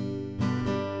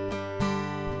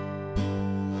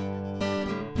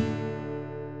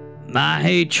 I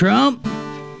hate Trump.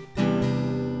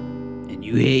 And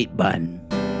you hate Biden.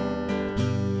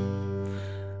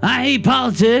 I hate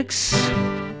politics.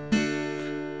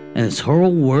 And this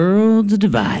whole world's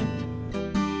divided.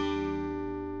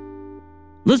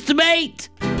 Let's debate.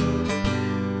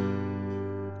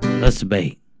 Let's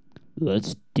debate.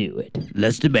 Let's do it.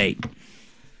 Let's debate.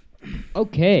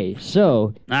 Okay,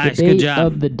 so Nice, debate good job.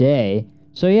 of the day.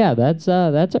 So yeah, that's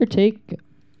our take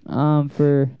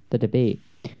for the debate.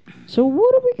 So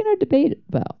what are we gonna debate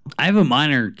about? I have a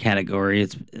minor category.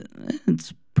 It's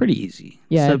pretty easy.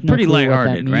 Yeah, I so have no pretty clue what that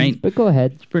lighthearted, means, right? But go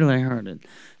ahead. It's pretty lighthearted.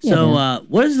 Yeah, So, man.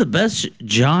 what is the best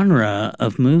genre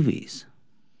of movies?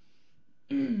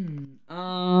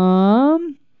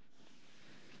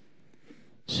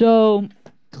 So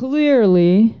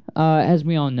clearly, as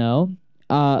we all know,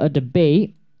 a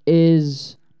debate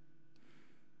is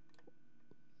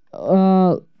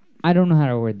I don't know how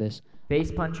to word this.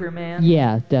 Face puncher, man.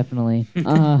 Yeah, definitely.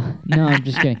 No, I'm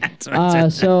just kidding. That's what I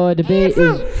said. So a debate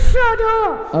is Shut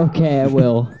up! okay. I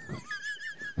will.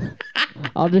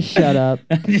 I'll just shut up.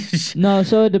 No,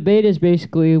 so a debate is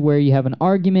basically where you have an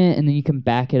argument and then you can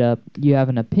back it up. You have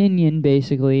an opinion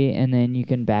basically, and then you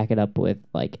can back it up with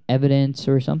like evidence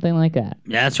or something like that.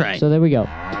 Yeah, that's right. So there we go.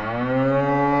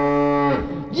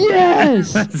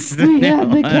 Yes, That's we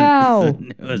have the cow.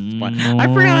 It was fun.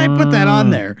 I forgot I put that on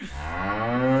there.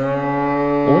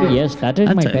 Oh yes, that is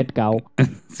my That's pet cow.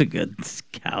 It's a good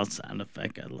cow sound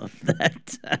effect. I love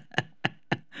that.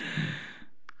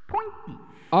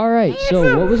 All right,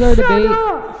 so what was our debate?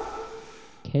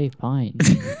 Okay, fine.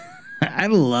 I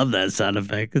love that sound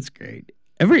effect. It's great.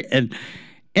 And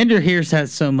Ender hears that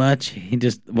so much. He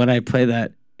just when I play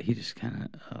that, he just kind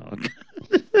of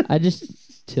I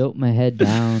just tilt my head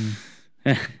down.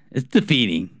 It's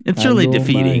defeating. It's I really roll my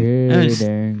defeating. head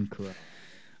and cry.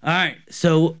 All right.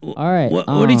 So, All right,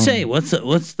 what do you say? What's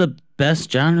the best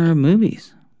genre of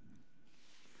movies?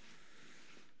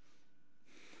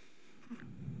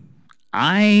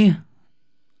 I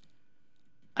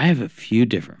have a few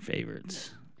different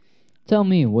favorites. Tell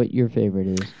me what your favorite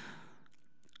is.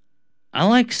 I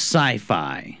like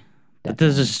sci-fi, but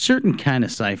there's a certain kind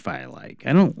of sci-fi I like.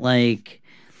 I don't like,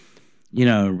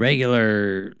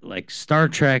 regular like Star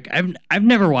Trek. I've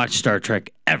never watched Star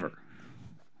Trek ever.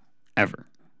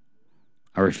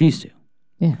 I refuse to.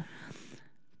 Yeah.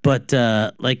 But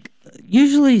like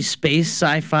usually space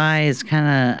sci-fi is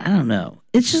kind of I don't know.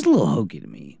 It's just a little hokey to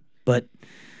me. But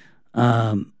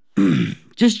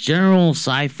just general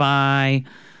sci-fi.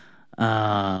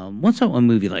 What's that one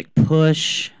movie like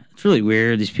Push? It's really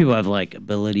weird. These people have like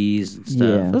abilities and stuff.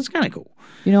 Yeah. That's kind of cool.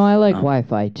 I like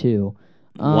Wi-Fi too.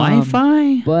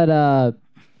 Wi-Fi? But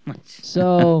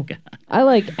so I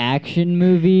like action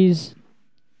movies.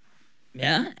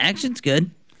 Yeah, action's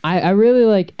good. I really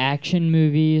like action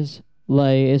movies,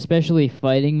 like especially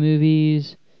fighting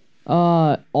movies.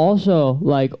 Also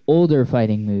like older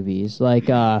fighting movies, like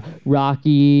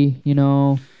Rocky,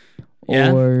 Yeah,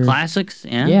 or classics.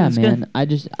 Yeah, yeah, that's man.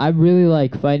 good. I really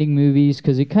like fighting movies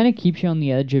because it kind of keeps you on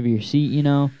the edge of your seat. It's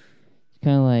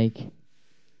kind of like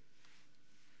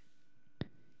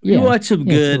We watched some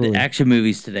good totally. action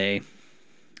movies today.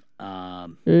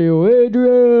 Hey, yo,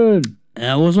 Adrian.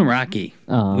 It wasn't Rocky.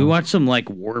 Oh. We watched some like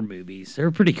war movies. They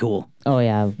were pretty cool. Oh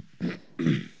yeah.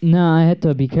 No, I had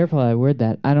to be careful how I word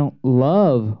that. I don't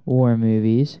love war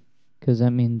movies because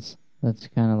that means that's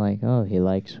kind of like, oh, he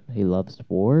loves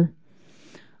war.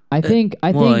 I think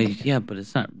Yeah, but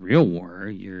it's not real war.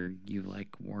 You like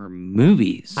war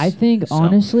movies. I think So-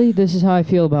 honestly, this is how I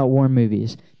feel about war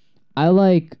movies. I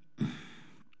like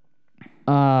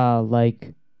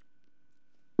like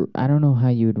I don't know how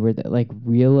you would word that, like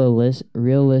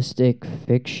realistic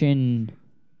fiction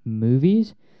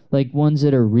movies, like ones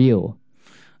that are real.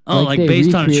 Oh, like they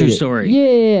based on a true recreate it. story.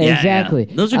 Yeah, exactly.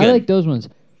 Those are I good. like those ones.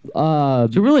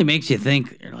 It really makes you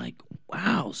think. You're like,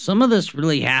 wow, some of this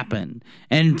really happened.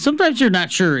 And sometimes you're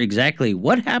not sure exactly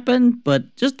what happened,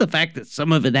 but just the fact that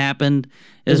some of it happened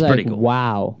is it's pretty like, cool.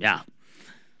 wow. Yeah.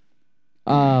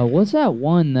 What's that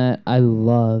one that I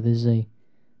love? Is it's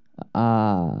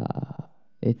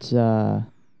I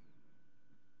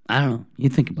don't know. You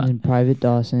think about in it. Private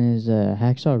Dawson is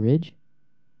Hacksaw Ridge.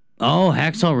 Oh,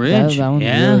 Hacksaw That Ridge. one's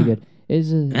yeah. really good. Yeah,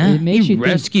 It makes he you think.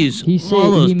 rescues He all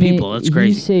those he people. That's He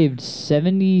crazy. saved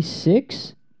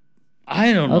 76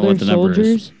 I don't know other what the number is.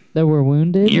 soldiers that were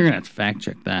wounded You're going to have to fact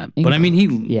check that. But I mean, he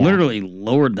Yeah. literally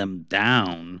lowered them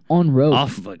down on rope.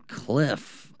 off of a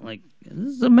cliff. Like, this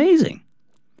is amazing.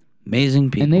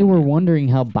 Amazing people. And they were wondering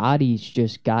how bodies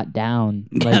just got down.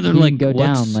 Yeah, they're he like, didn't go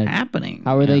what's down. Like, happening?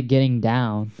 how are Yeah. they getting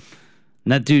down?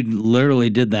 And that dude literally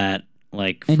did that,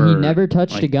 like, And for he never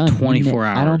touched like a gun. 24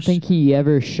 hours. I don't think he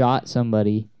ever shot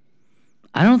somebody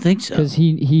I don't think so. because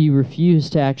he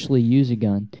refused to actually use a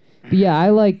gun. But yeah, I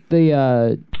like the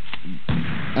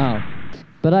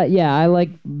I like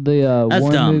the That's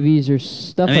war dumb. movies or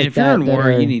stuff I mean, like if that. you're in that war,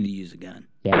 are- you need to use a gun.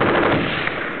 Yeah.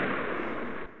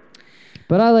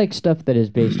 But I like stuff that is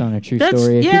based on a true That's-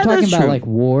 story. If yeah, you're talking that's about true. like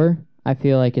war, I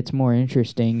feel like it's more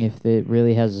interesting if it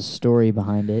really has a story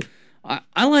behind it.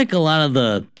 I like a lot of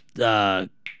the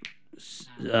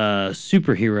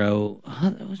superhero.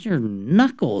 That was your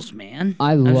knuckles, man.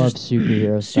 I love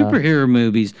superhero stuff. Superhero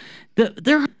movies.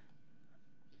 There's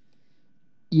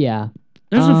Yeah.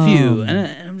 a few,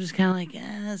 and I'm just kind of like,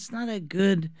 it's not a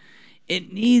good.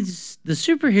 It needs the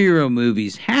superhero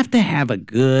movies have to have a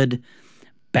good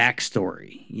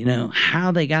backstory. You know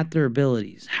how they got their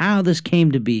abilities, how this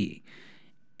came to be,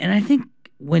 and I think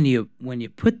when you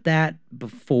put that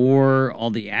before all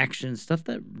the action stuff,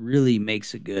 that really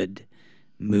makes a good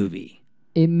movie.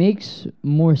 It makes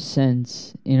more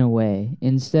sense in a way.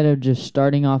 Instead of just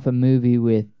starting off a movie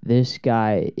with this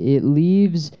guy, it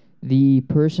leaves the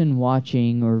person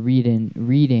watching or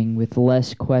reading with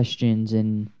less questions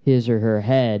in his or her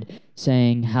head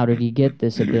saying, how did he get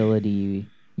this ability?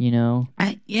 You know?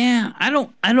 I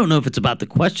don't know if it's about the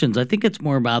questions. I think it's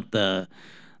more about the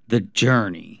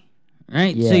journey.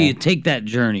 Right? So Yeah. you take that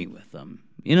journey with them.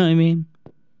 You know what I mean?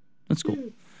 That's cool.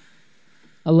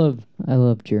 I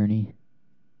love Journey.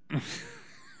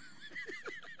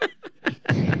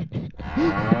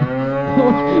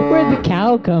 Where'd the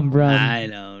cow come from? I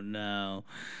don't know.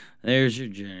 There's your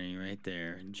journey right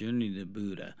there. Journey to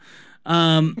Buddha.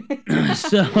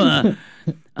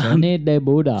 Journey de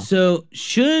Buddha. So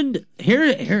should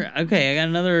here okay, I got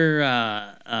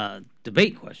another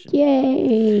debate question.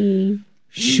 Yay!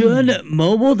 Should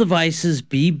mobile devices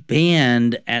be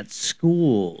banned at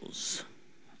schools?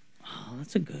 Oh,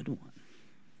 that's a good one.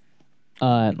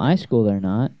 At my school, they're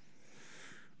not.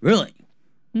 Really?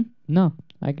 No,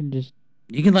 I can just.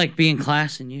 You can like be in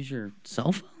class and use your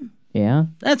cell phone? Yeah.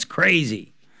 That's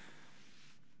crazy.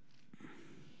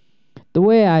 The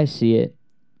way I see it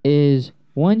is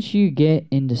once you get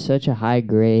into such a high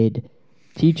grade,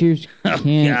 teachers Oh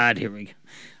can't. God, here we go.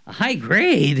 A high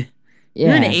grade? Yeah.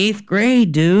 You're in 8th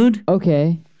grade, dude.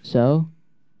 Okay, so.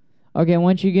 Okay,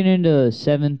 once you get into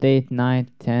 7th, 8th, 9th,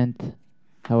 10th,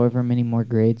 however many more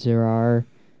grades there are,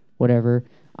 whatever,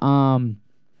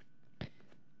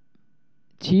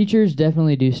 teachers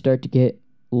definitely do start to get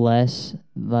less,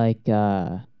 like,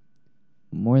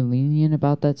 more lenient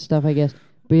about that stuff, I guess.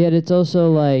 But yet it's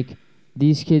also like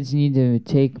these kids need to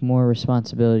take more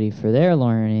responsibility for their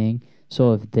learning.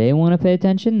 So if they want to pay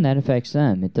attention, that affects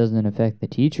them. It doesn't affect the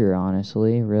teacher,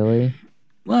 honestly, really.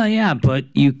 Well, yeah, but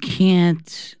you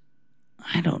can't.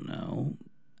 I don't know.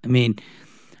 I mean,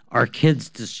 are kids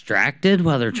distracted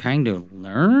while they're trying to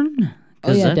learn?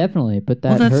 Oh, yeah, definitely. But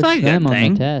that that's hurts not a good them on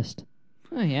thing. the test.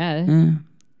 Oh, yeah.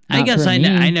 I Not guess for I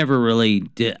me. never really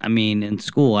did. I mean, in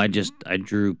school, I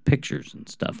drew pictures and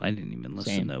stuff. I didn't even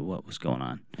listen Same. to what was going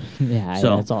on. Yeah,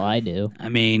 So- that's all I do. I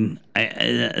mean,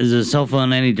 is a cell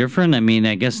phone any different? I mean,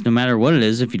 I guess no matter what it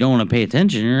is, if you don't want to pay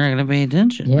attention, you're not going to pay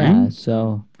attention. Yeah, right?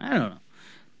 so I don't know.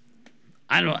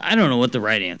 I don't know what the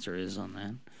right answer is on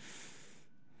that.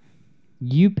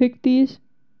 you picked these?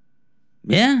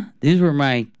 Yeah, these were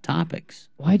my topics.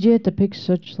 Why'd you have to pick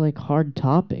such, like, hard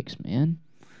topics, man?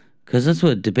 Because that's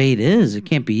what debate is. It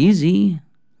can't be easy.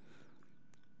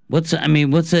 What's an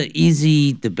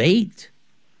easy debate?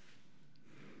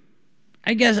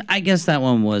 I guess that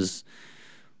one was.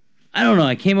 I don't know.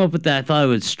 I came up with that. I thought it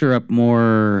would stir up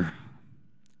more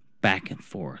back and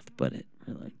forth, but it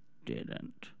really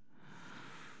didn't.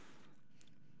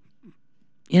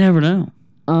 You never know.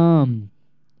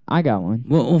 I got one.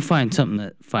 We'll find something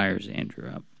that fires Andrew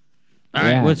up. All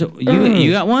right, Yeah. what's it,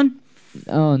 you got one?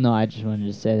 Oh no, I just wanted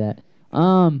to say that.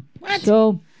 What?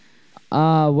 So,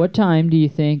 what time do you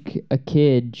think a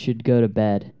kid should go to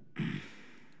bed?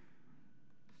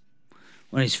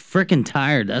 When he's freaking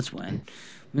tired, that's when.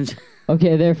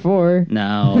 Okay, therefore.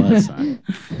 No, that's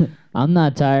not. I'm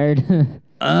not tired.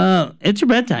 It's your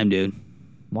bedtime, dude.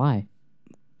 Why?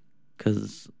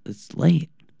 Because it's late.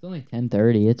 It's only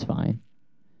 10:30. It's fine.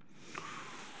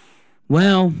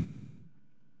 Well,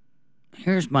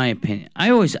 here's my opinion. I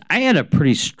had a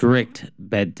pretty strict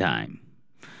bedtime.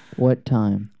 What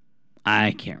time?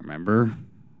 I can't remember.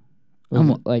 Was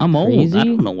it, like, I'm old. crazy? I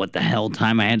don't know what the hell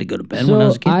time I had to go to bed So when I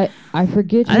was a kid. I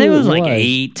forget. I think who it was like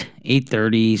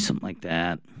 8:30, something like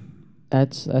that.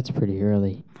 That's pretty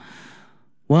early.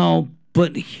 Well,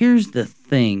 but here's the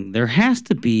thing. There has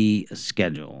to be a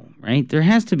schedule, right? There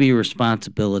has to be a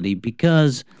responsibility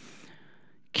because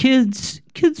kids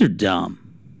are dumb,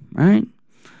 right?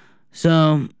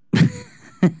 So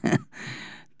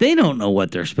they don't know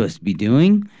what they're supposed to be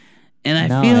doing. And I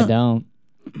don't.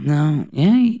 No,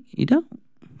 yeah, you don't,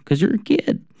 because you're a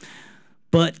kid.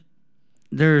 But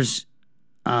there's,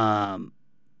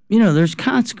 there's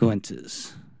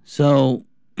consequences. So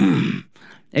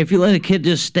if you let a kid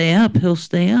just stay up, he'll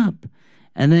stay up,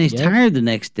 and then he's tired the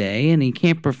next day and he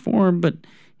can't perform. But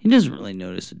he doesn't really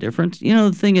notice a difference.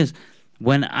 The thing is,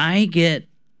 when I get,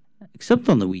 except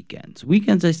on the weekends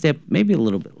I stay up maybe a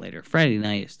little bit later. Friday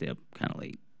night I stay up kind of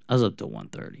late. I was up till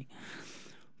 1:30.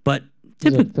 But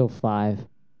typically till 5.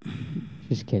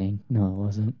 Just kidding. No, it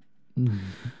wasn't.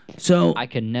 So I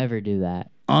could never do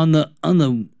that. on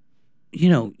the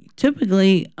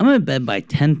typically I'm in bed by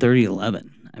 10:30,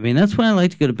 11. I mean, that's when I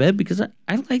like to go to bed because I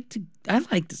like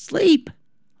to sleep.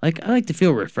 Like, I like to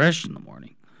feel refreshed in the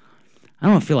morning. I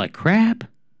don't feel like crap.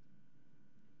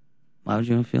 Why would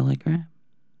you want to feel like crap?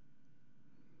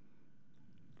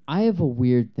 I have a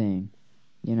weird thing,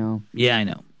 Yeah, I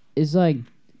know. It's like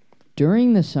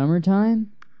during the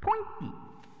summertime.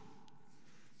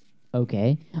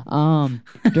 Okay.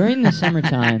 During the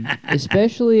summertime,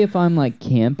 especially if I'm like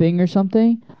camping or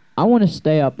something, I want to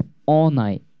stay up all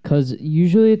night because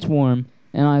usually it's warm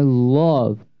and I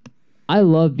love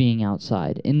being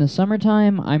outside. In the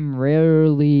summertime, I'm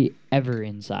rarely ever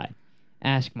inside.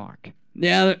 Ask Mark.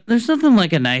 Yeah, there's nothing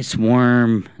like a nice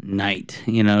warm night, just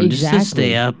to Exactly.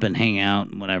 stay up and hang out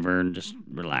and whatever and just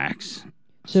relax.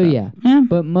 So yeah,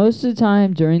 but most of the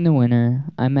time during the winter,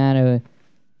 I'm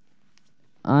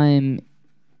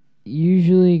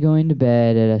usually going to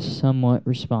bed at a somewhat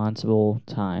responsible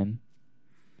time.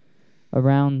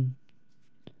 Around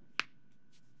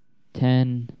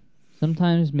 10,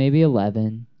 sometimes maybe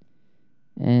 11,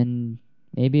 and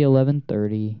maybe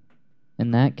 11:30,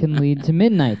 and that can lead to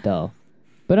midnight though.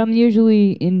 But I'm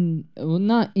usually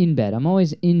not in bed. I'm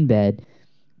always in bed,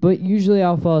 but usually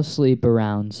I'll fall asleep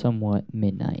around somewhat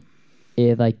midnight.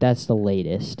 That's the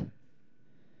latest.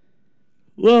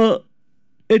 Well,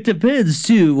 it depends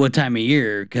too what time of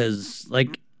year, because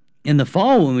like in the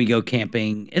fall when we go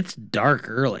camping, it's dark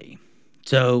early,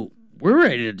 so we're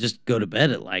ready to just go to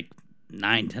bed at like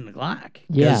 9, 10 o'clock.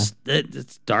 Yeah,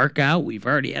 it's dark out. We've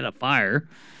already had a fire.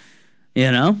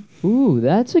 Ooh,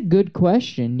 that's a good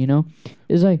question.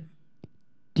 Is like,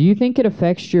 do you think it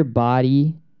affects your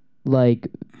body,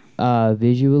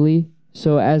 visually?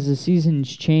 So as the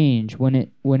seasons change, when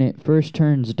it first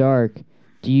turns dark,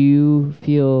 do you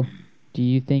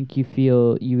think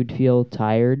you would feel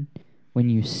tired when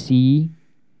you see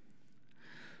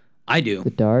I do. the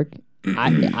dark?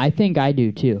 I think I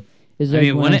do too. It's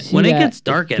like when it gets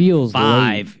dark at 5,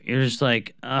 late. you're just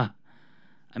like, I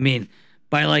mean,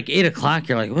 by like 8 o'clock,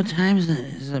 you're like, what time is it?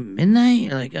 Is it midnight?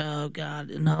 You're like, oh God,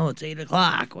 no, it's 8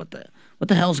 o'clock. What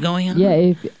the hell's going on?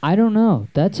 Yeah, I don't know.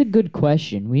 That's a good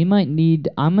question.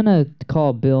 I'm gonna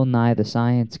call Bill Nye the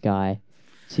Science Guy.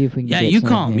 See if we can get you some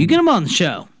call of him. You get him on the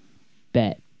show.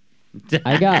 Bet.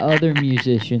 I got other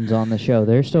musicians on the show.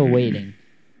 They're still waiting.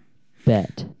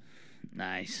 Bet.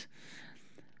 Nice.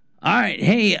 All right.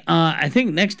 Hey, I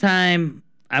think next time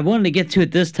I wanted to get to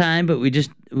it this time, but we just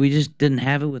didn't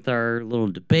have it with our little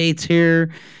debates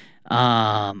here.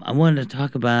 I wanted to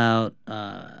talk about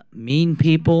mean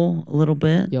people a little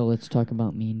bit. Yo, let's talk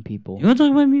about mean people. You want to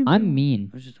talk about mean people? I'm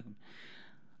mean.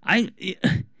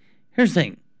 Here's the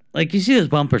thing. Like, you see those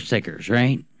bumper stickers,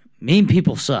 right? Mean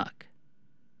people suck.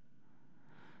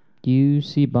 Do you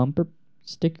see bumper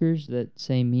stickers that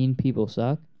say mean people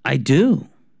suck? I do.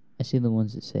 I see the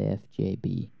ones that say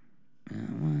FJB.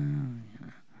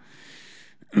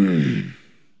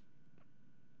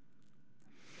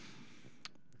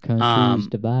 Countries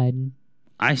dividing.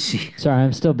 I see, Sorry,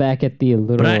 I'm still back at the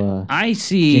little. but I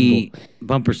see jingle.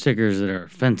 bumper stickers that are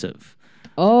offensive.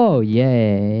 Oh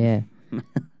yeah.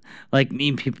 Like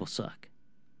mean people suck.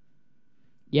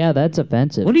 Yeah, that's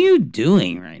offensive. What are you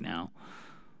doing right now?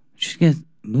 Just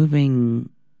moving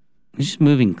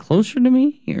closer to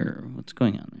me, or what's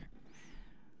going on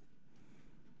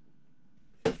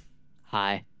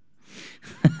Hi.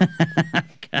 there?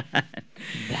 God.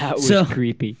 That was So-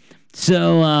 creepy.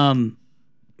 So,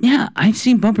 yeah, I've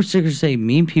seen bumper stickers say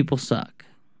mean people suck.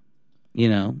 You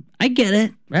know, I get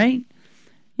it, right?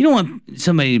 You don't want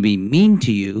somebody to be mean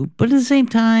to you, but at the same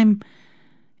time,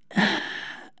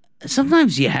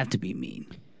 sometimes you have to be mean.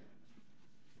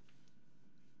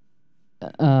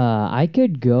 I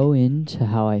could go into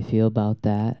how I feel about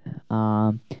that.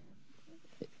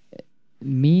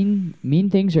 Mean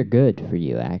things are good for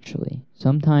you, actually.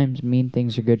 Sometimes mean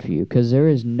things are good for you because there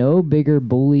is no bigger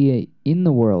bully in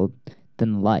the world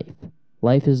than life.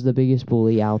 Life is the biggest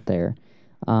bully out there.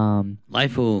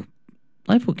 Life will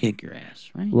kick your ass,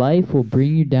 right? Life will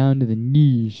bring you down to the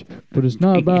knees, but it's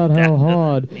not about how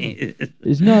hard. It's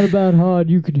It's not about how hard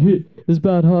you can hit. It's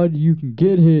about how hard you can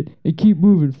get hit and keep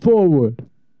moving forward.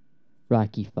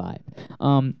 Rocky 5.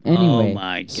 Anyway. Oh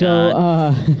my God.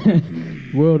 So,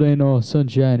 world ain't all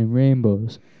sunshine and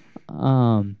rainbows.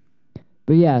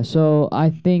 But yeah, so I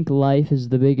think life is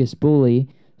the biggest bully.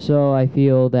 So I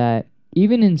feel that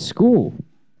even in school,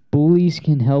 bullies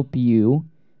can help you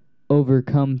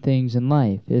overcome things in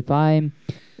life. If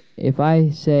I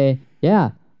say,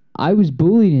 yeah, I was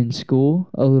bullied in school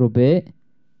a little bit,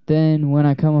 then when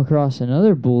I come across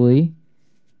another bully,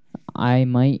 I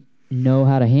might know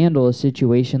how to handle a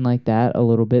situation like that a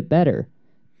little bit better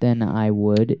than I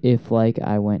would if like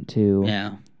I went to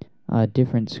yeah. a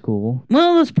different school.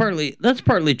 Well, that's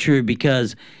partly true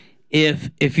because if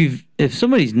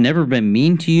somebody's never been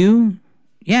mean to you,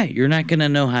 yeah, you're not gonna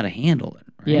know how to handle it.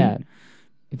 Right? Yeah.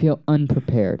 I feel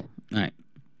unprepared. Right.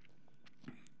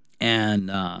 And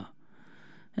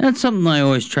that's something I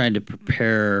always tried to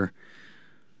prepare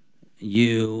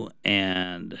you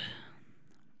and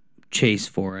Chase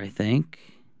for, I think.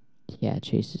 Yeah,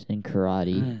 Chase is in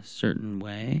karate. In a certain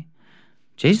way.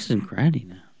 Chase is in karate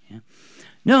now, yeah.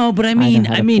 No, but I know mean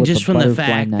how to flip just a from the butterfly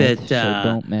fact knife, that so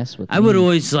don't mess with I would me.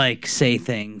 always like say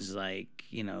things like,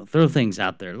 you know, throw things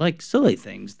out there, like silly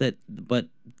things but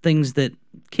things that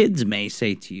kids may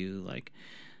say to you, like,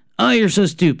 "Oh, you're so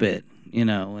stupid," you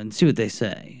know, and see what they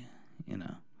say, you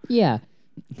know. Yeah.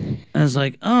 I was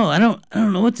like, "Oh, I don't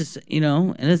know what to say," you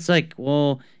know, and it's like,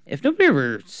 well, if nobody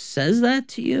ever says that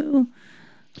to you,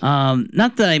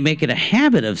 not that I make it a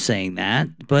habit of saying that,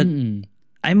 but Mm-mm.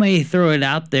 I may throw it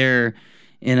out there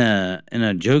in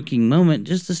a joking moment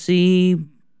just to see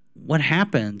what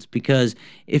happens, because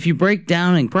if you break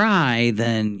down and cry,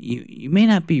 then you may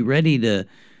not be ready to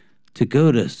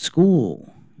go to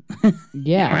school.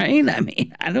 Yeah. Right? I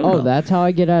mean, I don't know. Oh, that's how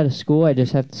I get out of school? I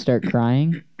just have to start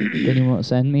crying? Then you won't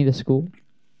send me to school?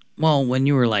 Well, when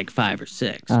you were like 5 or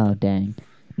 6. Oh, dang.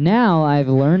 Now I've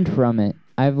learned from it.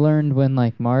 I've learned when,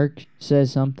 like, Mark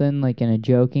says something, like, in a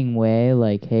joking way,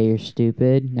 like, hey, you're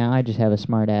stupid. Now I just have a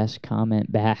smart-ass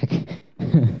comment back.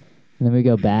 And then we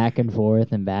go back and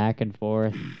forth and back and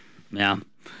forth. Yeah.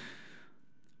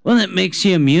 Well, that makes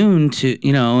you immune to,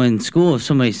 you know, in school, if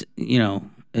somebody's, you know,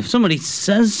 if somebody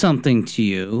says something to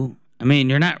you, I mean,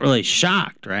 you're not really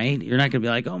shocked, right? You're not going to be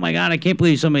like, oh my God, I can't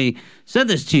believe somebody said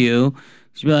this to you.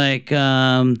 You'd be like,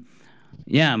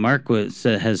 yeah, Mark has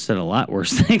said a lot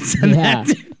worse things than Yeah. that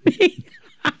to me.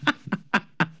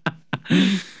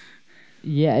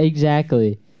 Yeah,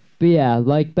 exactly. But yeah,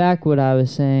 like back what I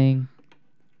was saying,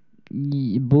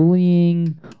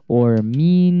 bullying or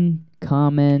mean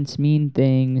comments, mean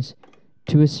things,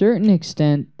 to a certain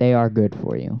extent, they are good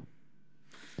for you.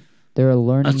 They're a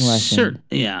learning lesson.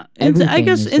 Yeah. Everything I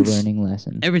guess is a learning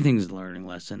lesson. everything's a learning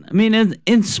lesson. I mean,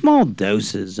 in small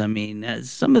doses. I mean,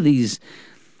 some of these,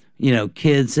 you know,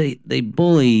 kids, they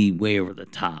bully way over the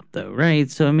top, though, right?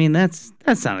 So I mean, that's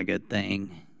not a good thing.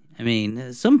 I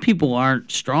mean, some people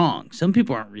aren't strong. Some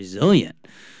people aren't resilient.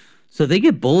 So they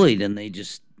get bullied and they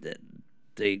just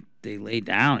they lay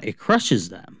down. It crushes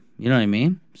them. You know what I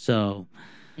mean? So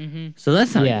so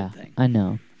that's not a Yeah, good thing. I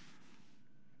know.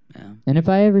 Yeah. And if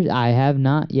I have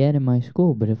not yet in my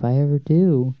school, but if I ever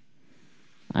do,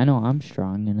 I know I'm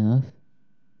strong enough.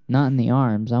 Not in the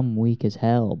arms, I'm weak as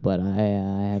hell, but I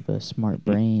have a smart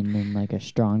brain and like a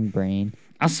strong brain.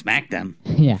 I'll smack them.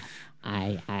 Yeah.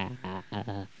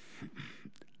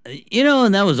 You know,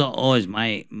 and that was always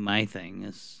my thing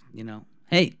is, you know,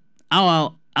 hey,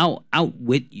 I'll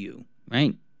outwit you,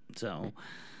 right? So,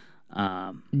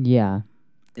 Yeah.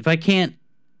 if I can't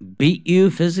beat you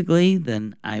physically,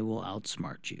 then I will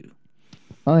outsmart you.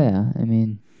 Oh yeah, I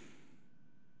mean,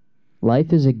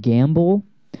 life is a gamble.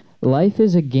 Life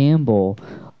is a gamble.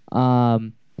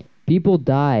 People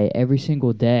die every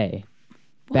single day.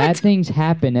 Bad things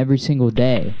happen every single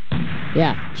day.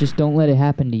 Yeah, just don't let it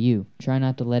happen to you. Try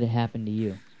not to let it happen to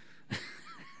you.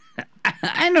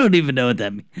 I don't even know what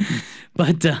that means.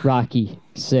 But Rocky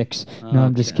 6. No,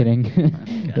 I'm just Okay.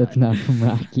 kidding. That's not from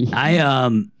Rocky.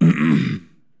 I'll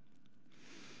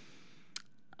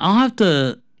have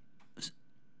to.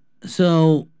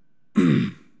 So,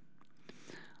 I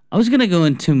was gonna go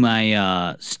into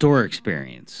my store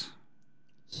experience.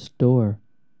 Store.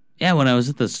 Yeah, when I was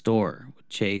at the store with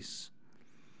Chase,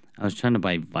 I was trying to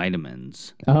buy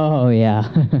vitamins. Oh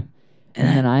yeah. and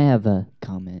And then I have a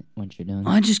comment once you're done.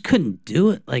 I just couldn't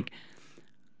do it. Like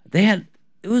it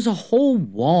was a whole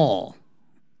wall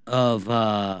of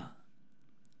Red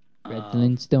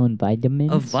Flintstone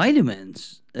vitamins. of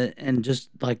vitamins and just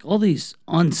like all these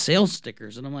on sale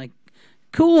stickers, and I'm like,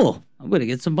 cool, I'm gonna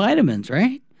get some vitamins,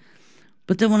 right?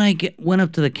 But then when I went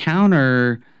up to the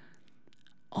counter,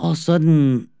 all of a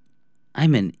sudden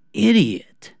I'm an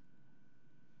idiot.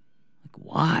 Like,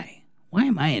 why? Why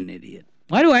am I an idiot?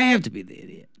 Why do I have to be the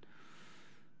idiot?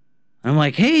 I'm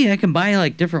like, hey, I can buy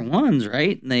like different ones,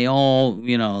 right? And they all,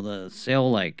 the sale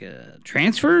like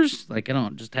transfers. Like I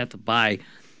don't just have to buy,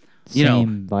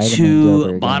 Same vitamins over 2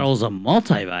 again. bottles of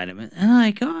multivitamin. And I'm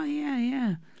like, oh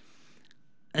yeah.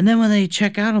 And then when they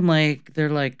check out, I'm like,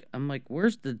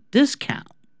 where's the discount?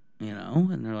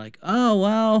 And they're like, oh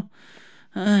well,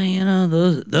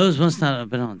 those must not have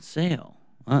been on sale.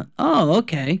 Oh,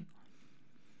 okay.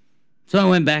 So I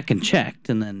went back and checked,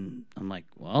 and then I'm like,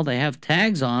 well, they have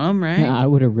tags on them, right? I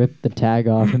would have ripped the tag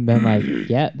off and been like,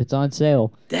 "Yep, it's on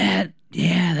sale." That's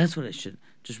what I should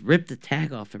just rip the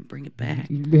tag off and bring it back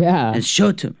Yeah. and show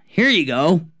it to him. Here you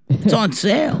go, it's on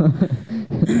sale.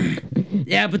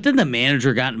 Yeah, but then the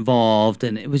manager got involved,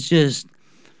 and it was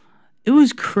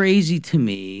crazy to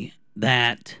me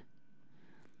that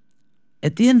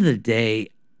at the end of the day,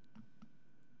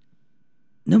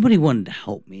 nobody wanted to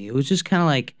help me. It was just kind of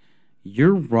like,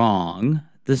 you're wrong.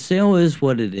 The sale is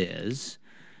what it is.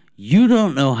 You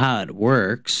don't know how it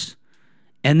works,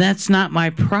 and that's not my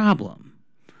problem.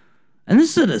 And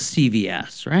this is at a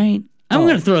CVS, right? I'm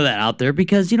going to throw that out there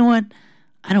because you know what?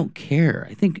 I don't care.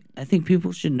 I think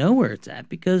people should know where it's at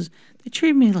because they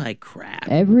treat me like crap.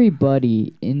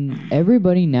 Everybody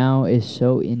now is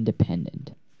so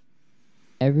independent.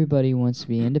 Everybody wants to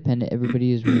be independent.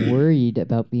 Everybody is worried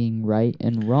about being right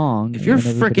and wrong. If you're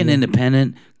freaking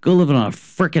independent, go live on a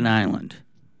freaking island.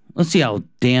 Let's see how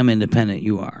damn independent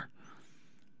you are.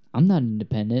 I'm not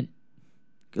independent.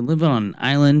 You can live on an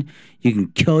island. You can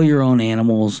kill your own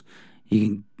animals. You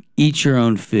can eat your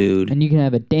own food. And you can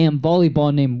have a damn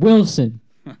volleyball named Wilson.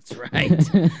 That's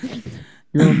right.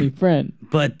 Your only friend.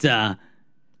 But, so,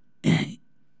 at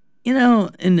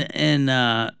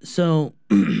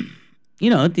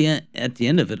the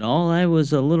end of it all, I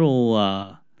was a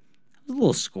little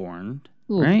scorned,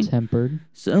 A little right? tempered.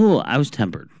 So I was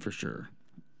tempered for sure,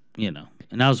 And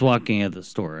I was walking out the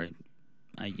store.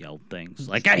 I yelled things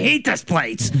like, "I hate this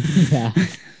place." Yeah.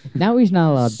 Now he's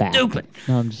not allowed back. Stupid.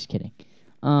 No, I'm just kidding.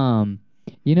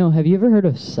 Have you ever heard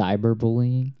of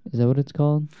cyberbullying? Is that what it's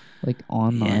called? Like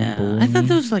online bullying? I thought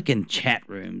that was like in chat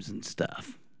rooms and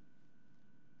stuff.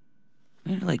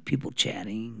 Like people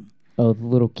chatting. Oh, the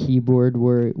little keyboard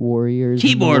warriors.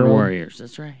 Keyboard warriors.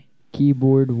 That's right.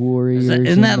 Keyboard warriors.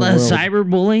 Isn't that a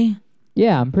cyberbully?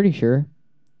 Yeah, I'm pretty sure.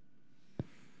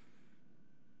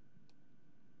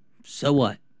 So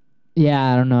what?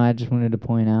 Yeah, I don't know. I just wanted to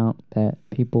point out that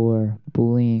people are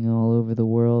bullying all over the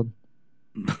world.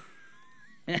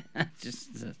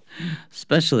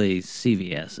 Especially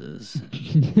CVS's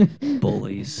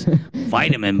bullies,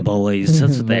 vitamin bullies.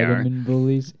 That's what they are. Vitamin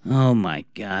bullies. Oh my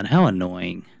God, how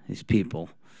annoying these people!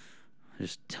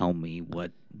 Just tell me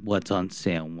what's on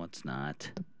sale and what's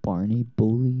not. The Barney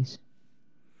bullies.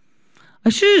 I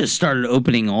should have just started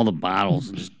opening all the bottles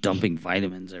and just dumping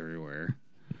vitamins everywhere,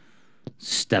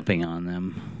 stepping on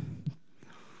them.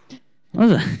 What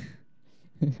was that?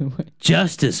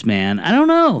 Justice, man. I don't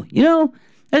know.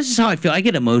 That's just how I feel. I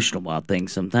get emotional about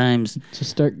things sometimes.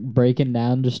 Just start breaking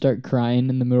down. Just start crying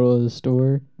in the middle of the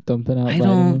store, dumping out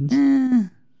vitamins.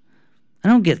 I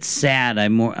don't get sad.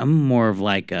 I'm more of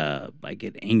like I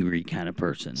get angry kind of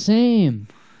person. Same.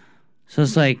 So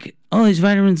it's like, oh, these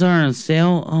vitamins aren't on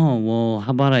sale. Oh, well,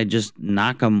 how about I just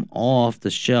knock them all off the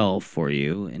shelf for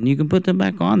you, and you can put them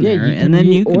back on there, and then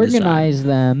you can organize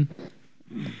them.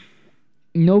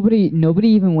 Nobody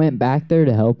even went back there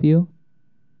to help you.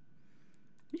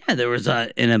 Yeah, there was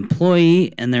an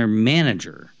employee and their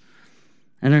manager.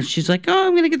 And then she's like, "Oh,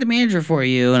 I'm gonna get the manager for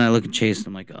you." And I look at Chase and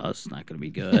I'm like, "Oh, it's not gonna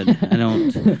be good.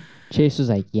 Chase was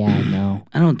like, yeah, no.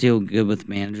 I don't deal good with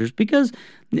managers because,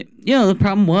 the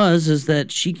problem is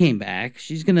that she came back.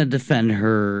 She's gonna defend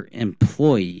her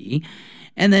employee,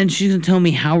 and then she's gonna tell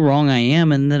me how wrong I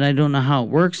am and that I don't know how it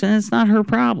works, and it's not her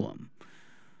problem.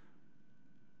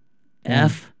 Yeah.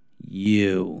 F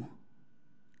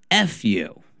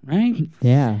you, right?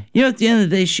 Yeah. At the end of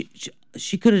the day,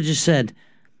 she could have just said,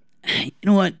 "You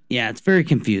know what? Yeah, it's very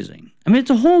confusing. I mean, it's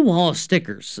a whole wall of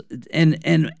stickers,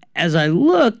 and as I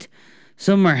looked,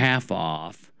 some are half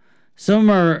off, some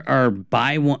are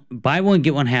buy one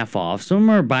get one half off, some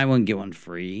are buy one get one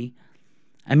free.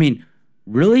 I mean,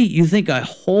 really, you think a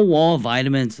whole wall of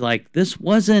vitamins like this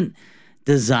wasn't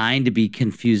designed to be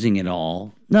confusing at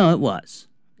all? No, it was.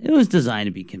 It was designed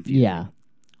to be confusing. Yeah.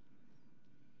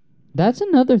 That's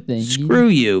another thing. Screw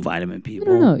you, vitamin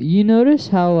people. No. You notice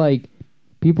how, like,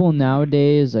 people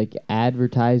nowadays, like,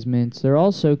 advertisements, they're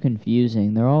all so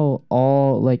confusing. They're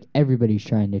all like, everybody's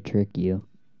trying to trick you.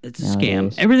 It's a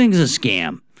scam. Everything's a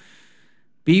scam.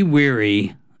 Be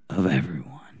wary of everyone.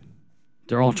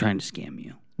 They're all trying to scam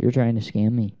you. You're trying to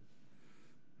scam me.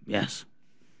 Yes.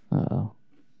 Uh-oh.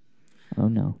 Oh,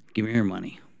 no. Give me your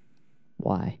money.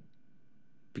 Why?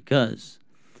 Because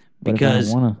What if I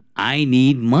don't wanna? I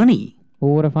need money.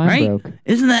 Well, what if I'm Right? broke?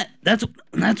 Isn't that's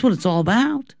what it's all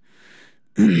about?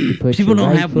 You put People your don't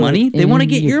right have foot money. They want to in,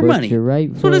 get you your put money. your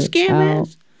right That's what a foot scam out.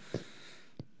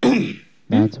 is.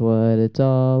 That's what it's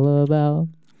all about.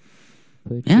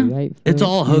 Put Yeah. your right foot It's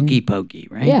all in. hokey pokey,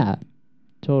 right? Yeah,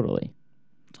 totally.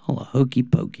 It's all a hokey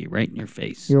pokey right in your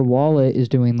face. Your wallet is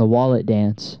doing the wallet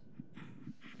dance.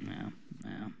 Yeah.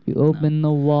 You open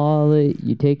the wallet,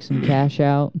 you take some cash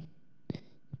out, you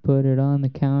put it on the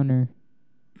counter.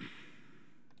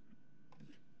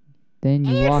 Then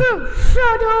you walk. Andrew,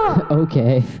 shut up!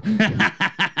 Okay.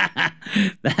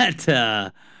 That's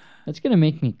gonna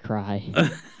make me cry.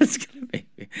 it's gonna make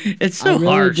me. It's so I really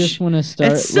harsh. just want to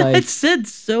start It's said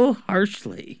so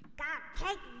harshly. Gotta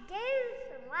take the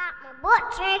dues and wipe my butt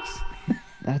cheeks.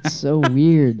 That's so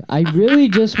weird. I really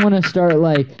just want to start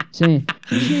saying,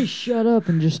 "Just shut up,"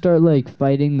 and just start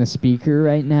fighting the speaker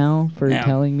right now for Yeah.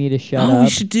 telling me to shut Oh, up. we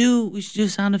should do a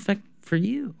sound effect for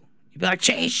you. You'd be like,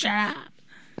 "Chase, shut up."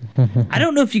 I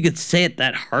don't know if you could say it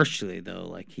that harshly though,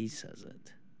 like he says it.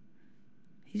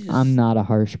 He's just, I'm not a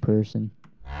harsh person.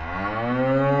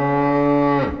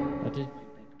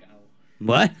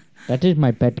 What? That is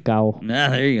my pet cow. Nah,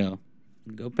 there you go.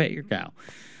 Go pet your cow.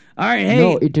 All right, hey.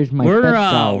 No, it is my pet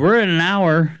cow. We're at an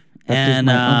hour, That is and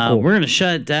my uncle. we're gonna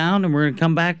shut it down, and we're gonna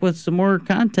come back with some more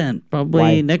content probably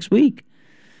Why? next week.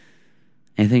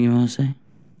 Anything you want to say?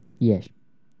 Yes.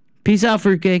 Peace out,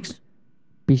 fruitcakes.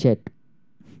 Peace out.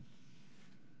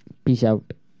 Peace out.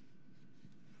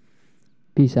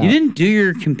 Peace out. You didn't do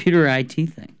your computer IT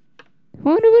thing.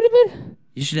 What?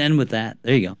 You should end with that.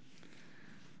 There you go.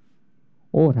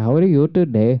 Oh, how are you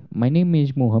today? My name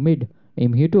is Mohammed.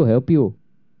 I'm here to help you.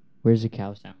 Where's the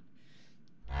cow sound?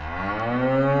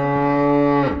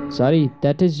 Sorry,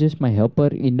 that is just my helper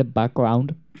in the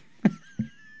background.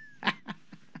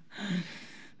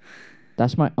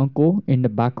 That's my uncle in the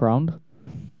background.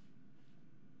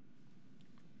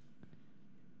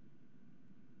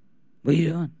 What are you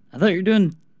doing? I thought you were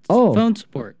doing Oh. phone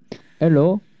support.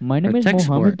 Hello, my name Or is tech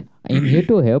Mohammed. I am here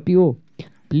to help you.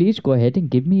 Please go ahead and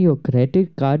give me your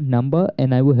credit card number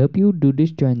and I will help you do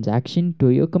this transaction to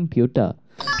your computer.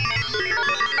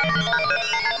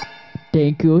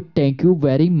 Thank you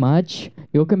very much.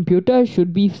 Your computer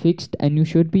should be fixed and you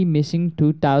should be missing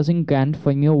 2,000 grand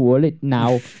from your wallet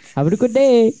now. Have a good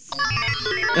day.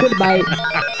 Goodbye.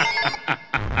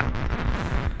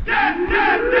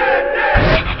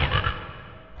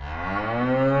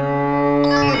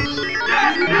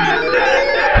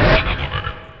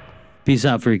 Peace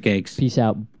out, fruitcakes. Peace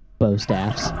out, bow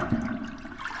staffs.